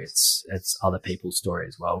story. It's other people's story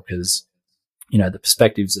as well. Because, the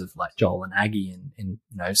perspectives of like Joel and Aggie and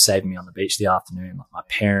saving me on the beach the afternoon, like my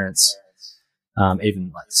parents,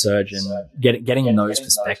 even like the surgeon, getting those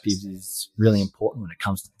perspectives is really important when it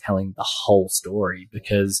comes to telling the whole story,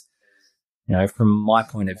 because, from my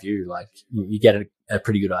point of view, like you get a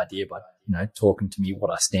pretty good idea by, talking to me what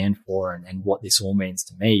I stand for and what this all means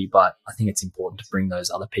to me. But I think it's important to bring those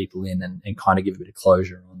other people in and kind of give a bit of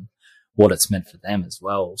closure on what it's meant for them as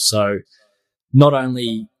well. So not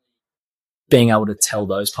only being able to tell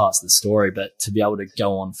those parts of the story, but to be able to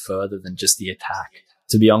go on further than just the attack,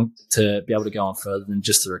 to be able to go on further than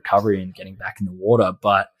just the recovery and getting back in the water,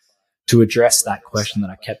 but to address that question that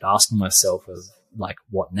I kept asking myself of, like,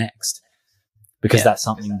 what next? Because that's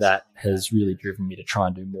something that has really driven me to try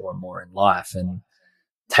and do more and more in life and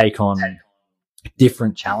take on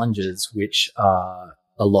different challenges, which are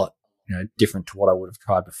a lot, different to what I would have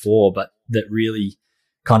tried before, but that really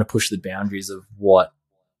kind of push the boundaries of what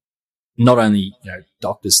not only,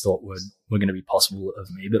 doctors thought were going to be possible of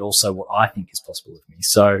me, but also what I think is possible of me.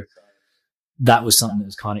 So that was something that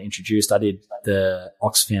was kind of introduced. I did the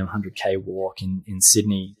Oxfam 100K walk in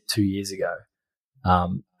Sydney 2 years ago,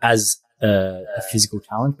 as a physical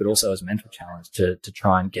challenge, but also as a mental challenge to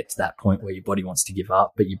try and get to that point where your body wants to give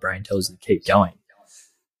up, but your brain tells you to keep going.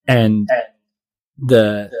 And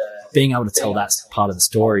being able to tell that part of the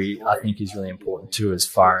story, I think, is really important too, as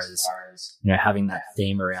far as, having that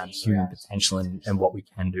theme around human potential and what we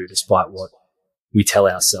can do despite what we tell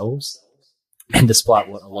ourselves and despite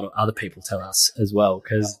what a lot of other people tell us as well.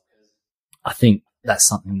 Because I think that's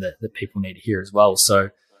something that people need to hear as well.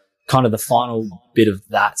 So kind of the final bit of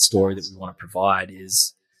that story that we want to provide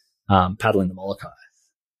is paddling the Molokai.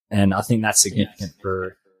 And I think that's significant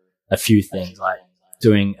for a few things, like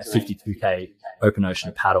doing a 52K open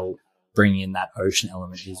ocean paddle, bringing in that ocean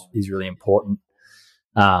element is really important.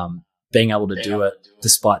 Being able to do it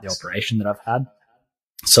despite the operation that I've had.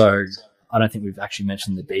 So I don't think we've actually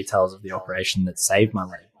mentioned the details of the operation that saved my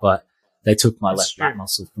leg, but they took my left back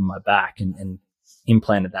muscle from my back and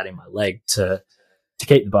implanted that in my leg to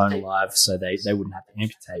keep the bone alive so they wouldn't have to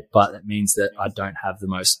amputate. But that means that I don't have the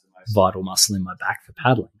most vital muscle in my back for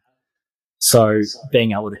paddling. So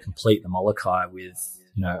being able to complete the Molokai with,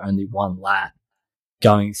 only one lat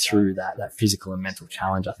going through that physical and mental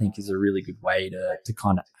challenge, I think is a really good way to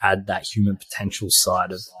kind of add that human potential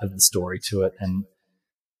side of the story to it. And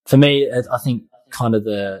for me, I think kind of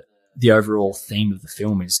the overall theme of the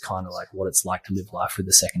film is kind of like what it's like to live life with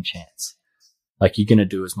a second chance. Like, you're going to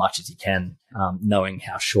do as much as you can, knowing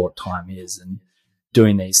how short time is, and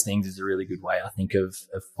doing these things is a really good way, I think, of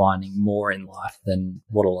finding more in life than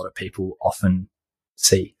what a lot of people often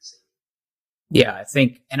see. Yeah, I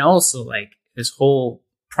think, and also like this whole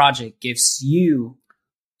project gives you,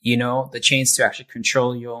 the chance to actually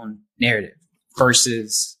control your own narrative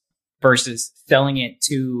versus selling it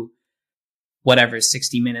to whatever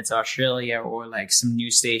 60 Minutes Australia or like some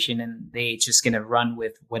news station, and they just gonna run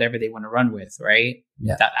with whatever they want to run with, right?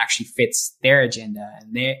 Yeah. That actually fits their agenda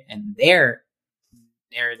and their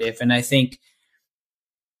narrative. And I think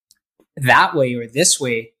that way, or this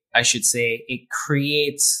way, I should say, it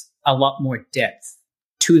creates a lot more depth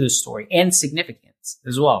to the story and significance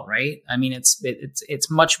as well, right? I mean,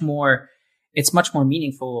 it's much more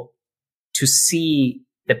meaningful to see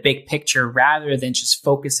the big picture rather than just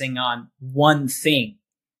focusing on one thing,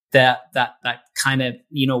 that kind of,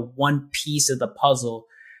 one piece of the puzzle,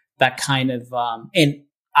 that kind of, and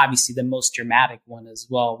obviously the most dramatic one as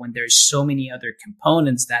well, when there's so many other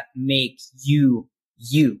components that make you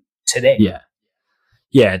today.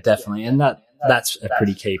 Yeah, definitely. And that's a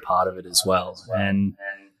pretty key part of it as well. And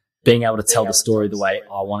being able to tell the story the way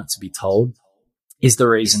I want it to be told is the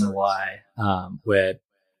reason why we're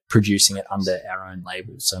producing it under our own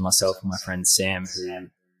label. So myself and my friend Sam, who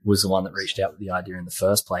was the one that reached out with the idea in the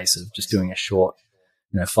first place of just doing a short,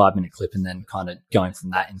 5-minute clip, and then kind of going from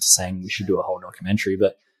that into saying we should do a whole documentary.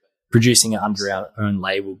 But producing it under our own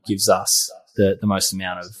label gives us the most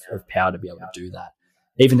amount of power to be able to do that.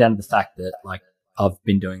 Even down to the fact that, like, I've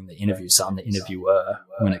been doing the interview, so I'm the interviewer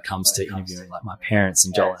when it comes to interviewing like my parents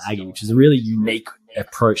and Joel and Aggie, which is a really unique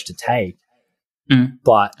approach to take.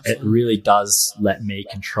 But it really does let me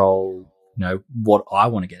control, what I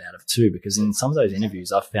want to get out of too, because in some of those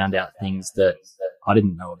interviews, I've found out things that I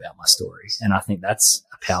didn't know about my story. And I think that's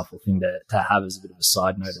a powerful thing to have as a bit of a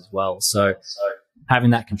side note as well. So having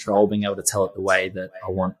that control, being able to tell it the way that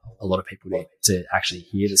I want a lot of people to actually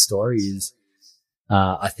hear the story is,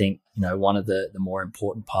 I think, one of the more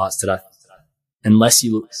important parts that unless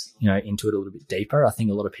you look, into it a little bit deeper, I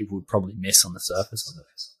think a lot of people would probably miss on the surface of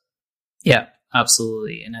it. Yeah,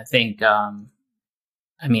 absolutely. And I think,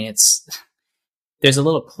 there's a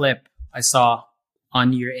little clip I saw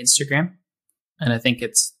on your Instagram, and I think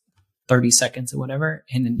it's 30 seconds or whatever.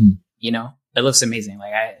 And then, it looks amazing.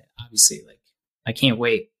 Like, I can't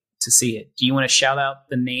wait to see it. Do you want to shout out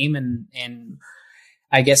the name and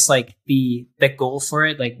I guess like the goal for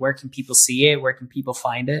it? Like, where can people see it? Where can people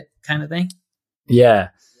find it, kind of thing? Yeah.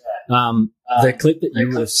 The clip that you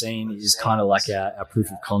would have seen is kind of like our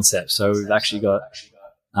proof of concept. So we've actually got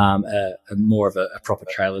a more of a proper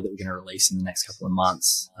trailer that we're going to release in the next couple of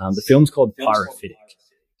months. The film's called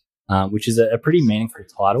Pyrophytic, which is a pretty meaningful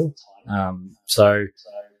title. So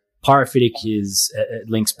pyrophytic it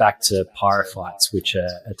links back to pyrophytes, which are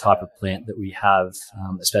a type of plant that we have,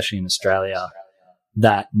 especially in Australia,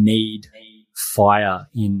 that need fire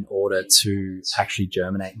in order to actually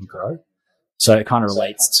germinate and grow. So it kind of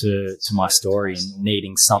relates to my story and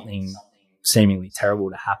needing something seemingly terrible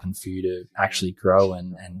to happen for you to actually grow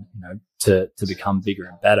and to become bigger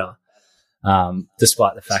and better.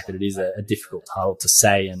 Despite the fact that it is a difficult title to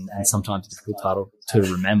say and sometimes a difficult title to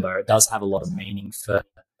remember, it does have a lot of meaning for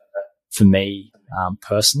me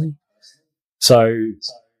personally. So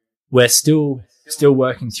we're still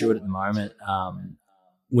working through it at the moment.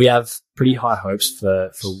 We have pretty high hopes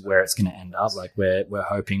for where it's going to end up. Like, we're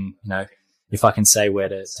hoping, if I can say where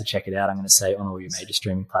to check it out, I'm going to say on all your major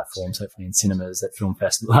streaming platforms, hopefully in cinemas, at film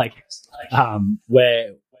festival.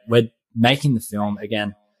 We're making the film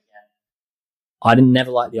again. I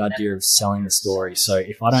never like the idea of selling the story. So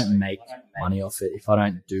if I don't make money off it, if I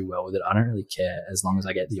don't do well with it, I don't really care, as long as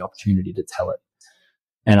I get the opportunity to tell it.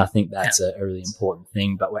 And I think that's a really important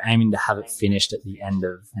thing. But we're aiming to have it finished at the end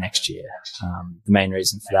of next year. The main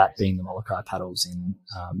reason for that being the Molokai paddles in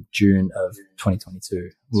June of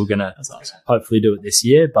 2022. We're going to hopefully do it this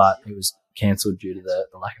year, but it was cancelled due to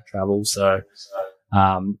the lack of travel. So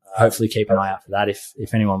hopefully keep an eye out for that.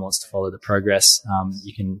 If anyone wants to follow the progress,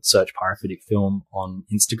 you can search Pyrophytic Film on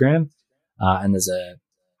Instagram, and there's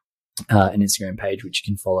an Instagram page which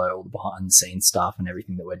you can follow all the behind the scenes stuff and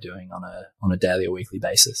everything that we're doing on a daily or weekly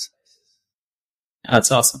basis. That's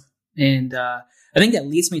awesome. And I think that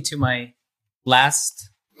leads me to my last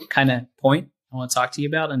kind of point I want to talk to you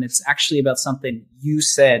about, and it's actually about something you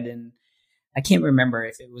said, and I can't remember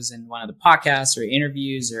if it was in one of the podcasts or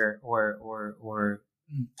interviews or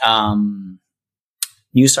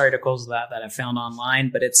news articles that I found online,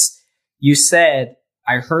 but you said,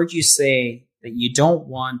 I heard you say that you don't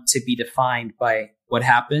want to be defined by what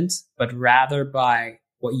happened, but rather by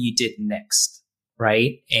what you did next,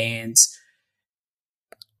 right? And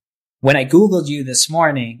when I Googled you this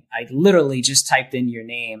morning, I literally just typed in your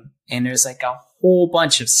name, and there's like a whole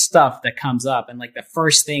bunch of stuff that comes up. And like the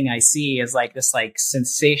first thing I see is like this like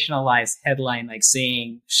sensationalized headline, like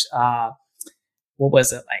saying, what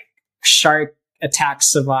was it? Like shark attack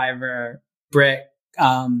survivor, Brett,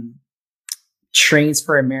 trains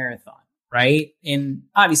for a marathon, right? And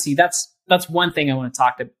obviously that's one thing I want to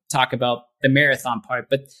talk about, the marathon part.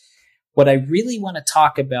 But what I really want to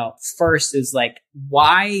talk about first is like,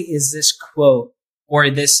 why is this quote or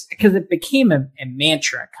this, because it became a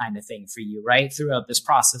mantra kind of thing for you, right? Throughout this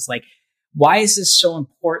process, like, why is this so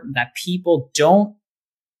important that people don't,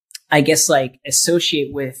 I guess, like associate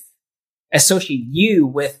you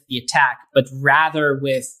with the attack, but rather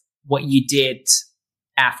with what you did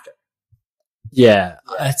after? Yeah,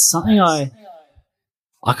 it's something I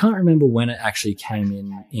can't remember when it actually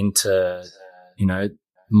came into, you know,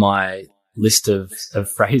 my list of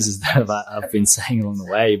phrases that I've been saying along the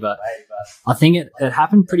way, but I think it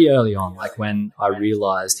happened pretty early on, like when I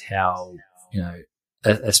realized how, you know,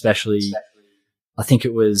 especially, I think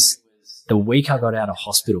it was the week I got out of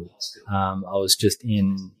hospital. I was just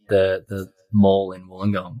in the mall in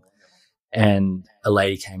Wollongong, and a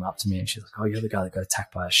lady came up to me and she's like, "Oh, you're the guy that got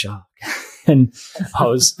attacked by a shark." And I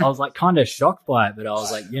was like kind of shocked by it, but I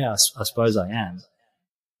was like, yeah, I suppose I am.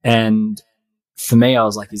 And for me, I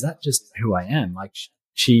was like, is that just who I am? Like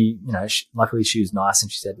she, you know, luckily she was nice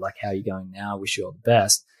and she said like, "How are you going now? Wish you all the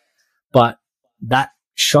best." But that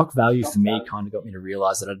shock value for me kind of got me to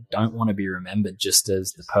realize that I don't want to be remembered just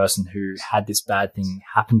as the person who had this bad thing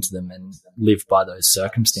happen to them and lived by those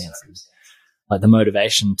circumstances. Like the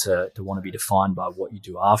motivation to want to be defined by what you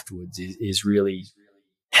do afterwards is really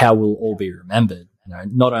how we'll all be remembered, you know,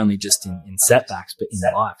 not only just in setbacks, but in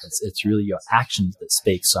life. It's really your actions that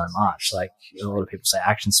speak so much. Like a lot of people say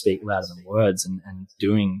actions speak louder than words, and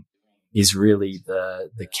doing is really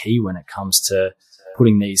the key when it comes to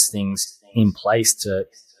putting these things in place to,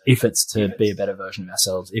 if it's to be a better version of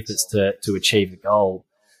ourselves, if it's to achieve a goal.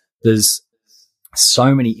 There's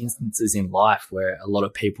so many instances in life where a lot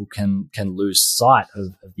of people can lose sight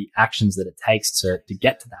of the actions that it takes to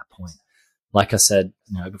get to that point. Like I said,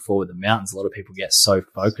 you know, before with the mountains, a lot of people get so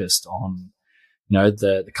focused on, you know,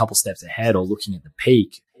 the couple steps ahead or looking at the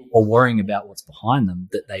peak or worrying about what's behind them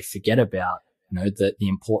that they forget about, you know, the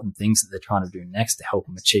important things that they're trying to do next to help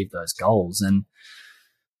them achieve those goals. And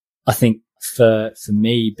I think for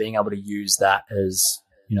me, being able to use that as,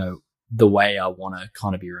 you know, the way I want to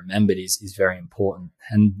kind of be remembered is very important,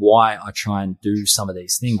 and why I try and do some of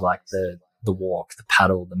these things like the walk, the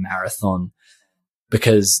paddle, the marathon,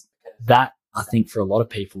 because that, I think for a lot of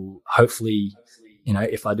people, hopefully, you know,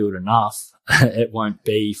 if I do it enough, it won't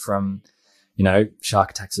be from, you know,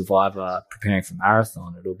 shark attack survivor preparing for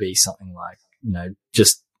marathon. It'll be something like, you know,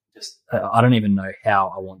 just I don't even know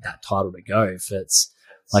how I want that title to go. If it's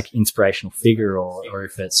like inspirational figure or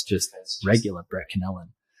if it's just regular Brett Connellan,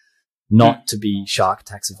 not to be shark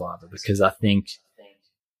attack survivor, because I think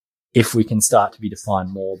if we can start to be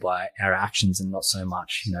defined more by our actions and not so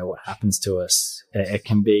much, you know, what happens to us, it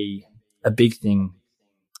can be a big thing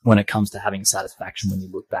when it comes to having satisfaction when you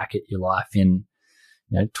look back at your life in,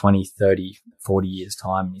 you know, 20, 30, 40 years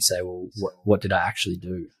time and you say, well, what did I actually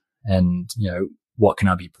do? And, you know, what can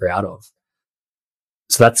I be proud of?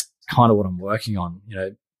 So that's kind of what I'm working on, you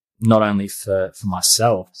know, not only for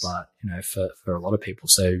myself, but, you know, for a lot of people.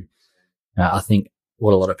 So I think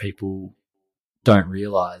what a lot of people don't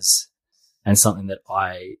realize, and something that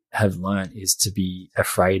I have learned, is to be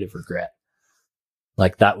afraid of regret.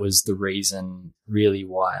 Like that was the reason really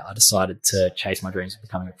why I decided to chase my dreams of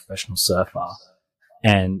becoming a professional surfer.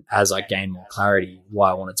 And as I gained more clarity, why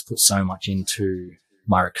I wanted to put so much into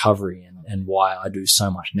my recovery and why I do so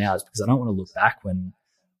much now is because I don't want to look back when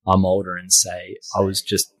I'm older and say I was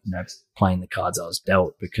just, you know, playing the cards I was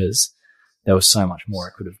dealt, because there was so much more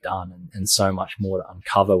I could have done and so much more to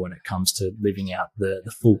uncover when it comes to living out the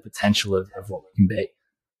full potential of what we can be.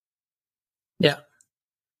 Yeah.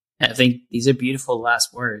 I think these are beautiful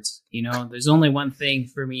last words. You know, there's only one thing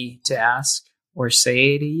for me to ask or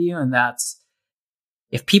say to you, and that's,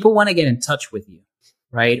 if people want to get in touch with you,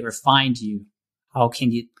 right, or find you, how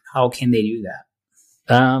can they do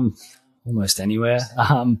that? Almost anywhere.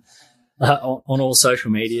 On all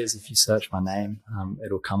social medias, if you search my name,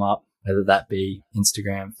 it'll come up, whether that be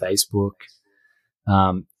Instagram, Facebook,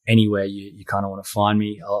 anywhere you kind of want to find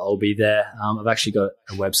me, I'll be there. I've actually got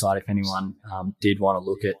a website if anyone did want to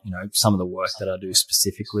look at, some of the work that I do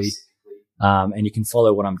specifically. And you can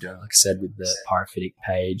follow what I'm doing, like I said, with the Pyrophytic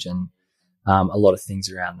page and a lot of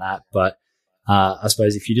things around that. But I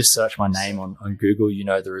suppose if you just search my name on Google,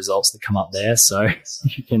 the results that come up there. So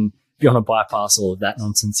you can, if you want to bypass all of that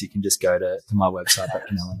nonsense, you can just go to my website,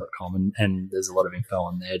 brettconnellan.com, and there's a lot of info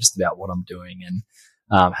on there just about what I'm doing, and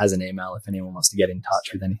has an email if anyone wants to get in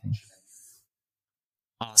touch with anything.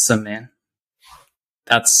 Awesome, man.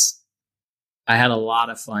 I had a lot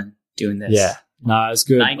of fun doing this. Yeah. No, it was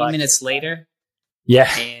good. 90 minutes later. Yeah.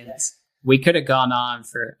 And we could have gone on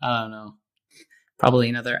for, I don't know, probably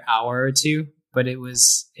another hour or two, but it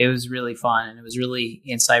was really fun, and it was really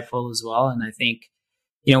insightful as well. And I think,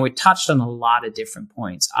 we touched on a lot of different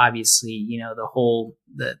points. Obviously, the whole,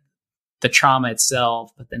 the trauma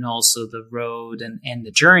itself, but then also the road and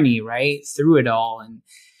the journey, right, through it all, and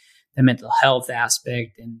the mental health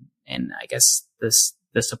aspect, and I guess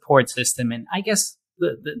the support system. And I guess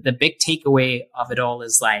the big takeaway of it all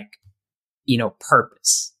is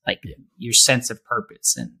purpose, your sense of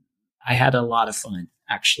purpose. And I had a lot of fun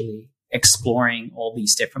actually exploring all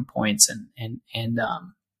these different points and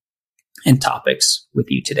topics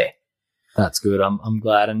with you today. That's good. I'm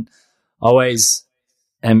glad. And I always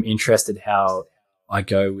am interested how I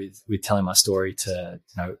go with telling my story to,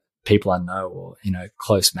 people I know or,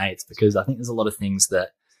 close mates, because I think there's a lot of things that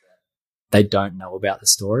they don't know about the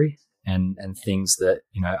story, and things that,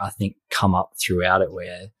 I think come up throughout it,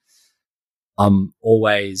 where I'm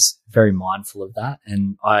always very mindful of that.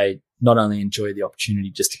 And I not only enjoy the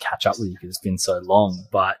opportunity just to catch up with you because it's been so long,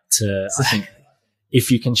 but I think if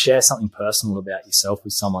you can share something personal about yourself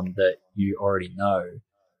with someone that you already know,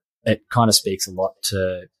 it kind of speaks a lot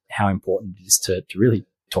to how important it is to really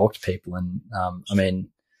talk to people and,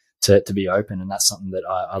 to be open. And that's something that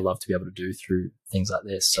I love to be able to do through things like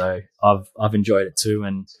this. So I've enjoyed it too.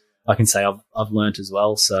 And I can say I've learned as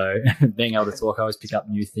well. So being able to talk, I always pick up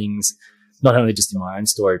new things, not only just in my own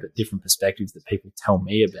story, but different perspectives that people tell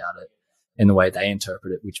me about it and the way they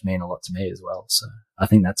interpret it, which mean a lot to me as well. So I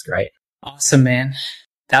think that's great. Awesome, man.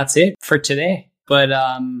 That's it for today. But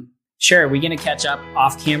sure, we're going to catch up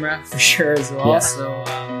off camera for sure as well. Yeah. So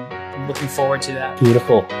I'm looking forward to that.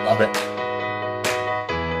 Beautiful. Love it.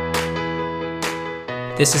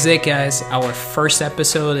 This is it, guys. Our first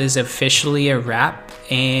episode is officially a wrap,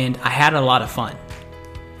 and I had a lot of fun.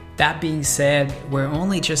 That being said, we're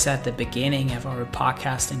only just at the beginning of our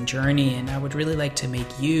podcasting journey, and I would really like to make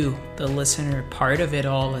you, the listener, part of it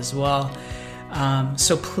all as well.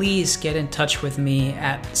 So please get in touch with me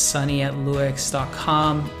at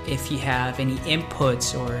sunny@luix.com if you have any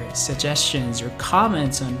inputs or suggestions or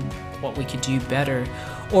comments on what we could do better,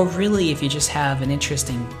 or really if you just have an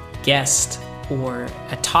interesting guest or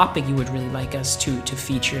a topic you would really like us to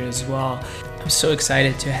feature as well. I'm so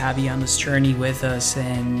excited to have you on this journey with us.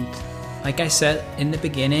 And like I said in the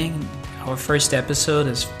beginning, our first episode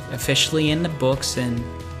is officially in the books, and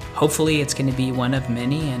hopefully it's going to be one of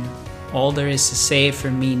many. And all there is to say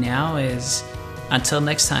for me now is until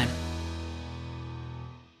next time.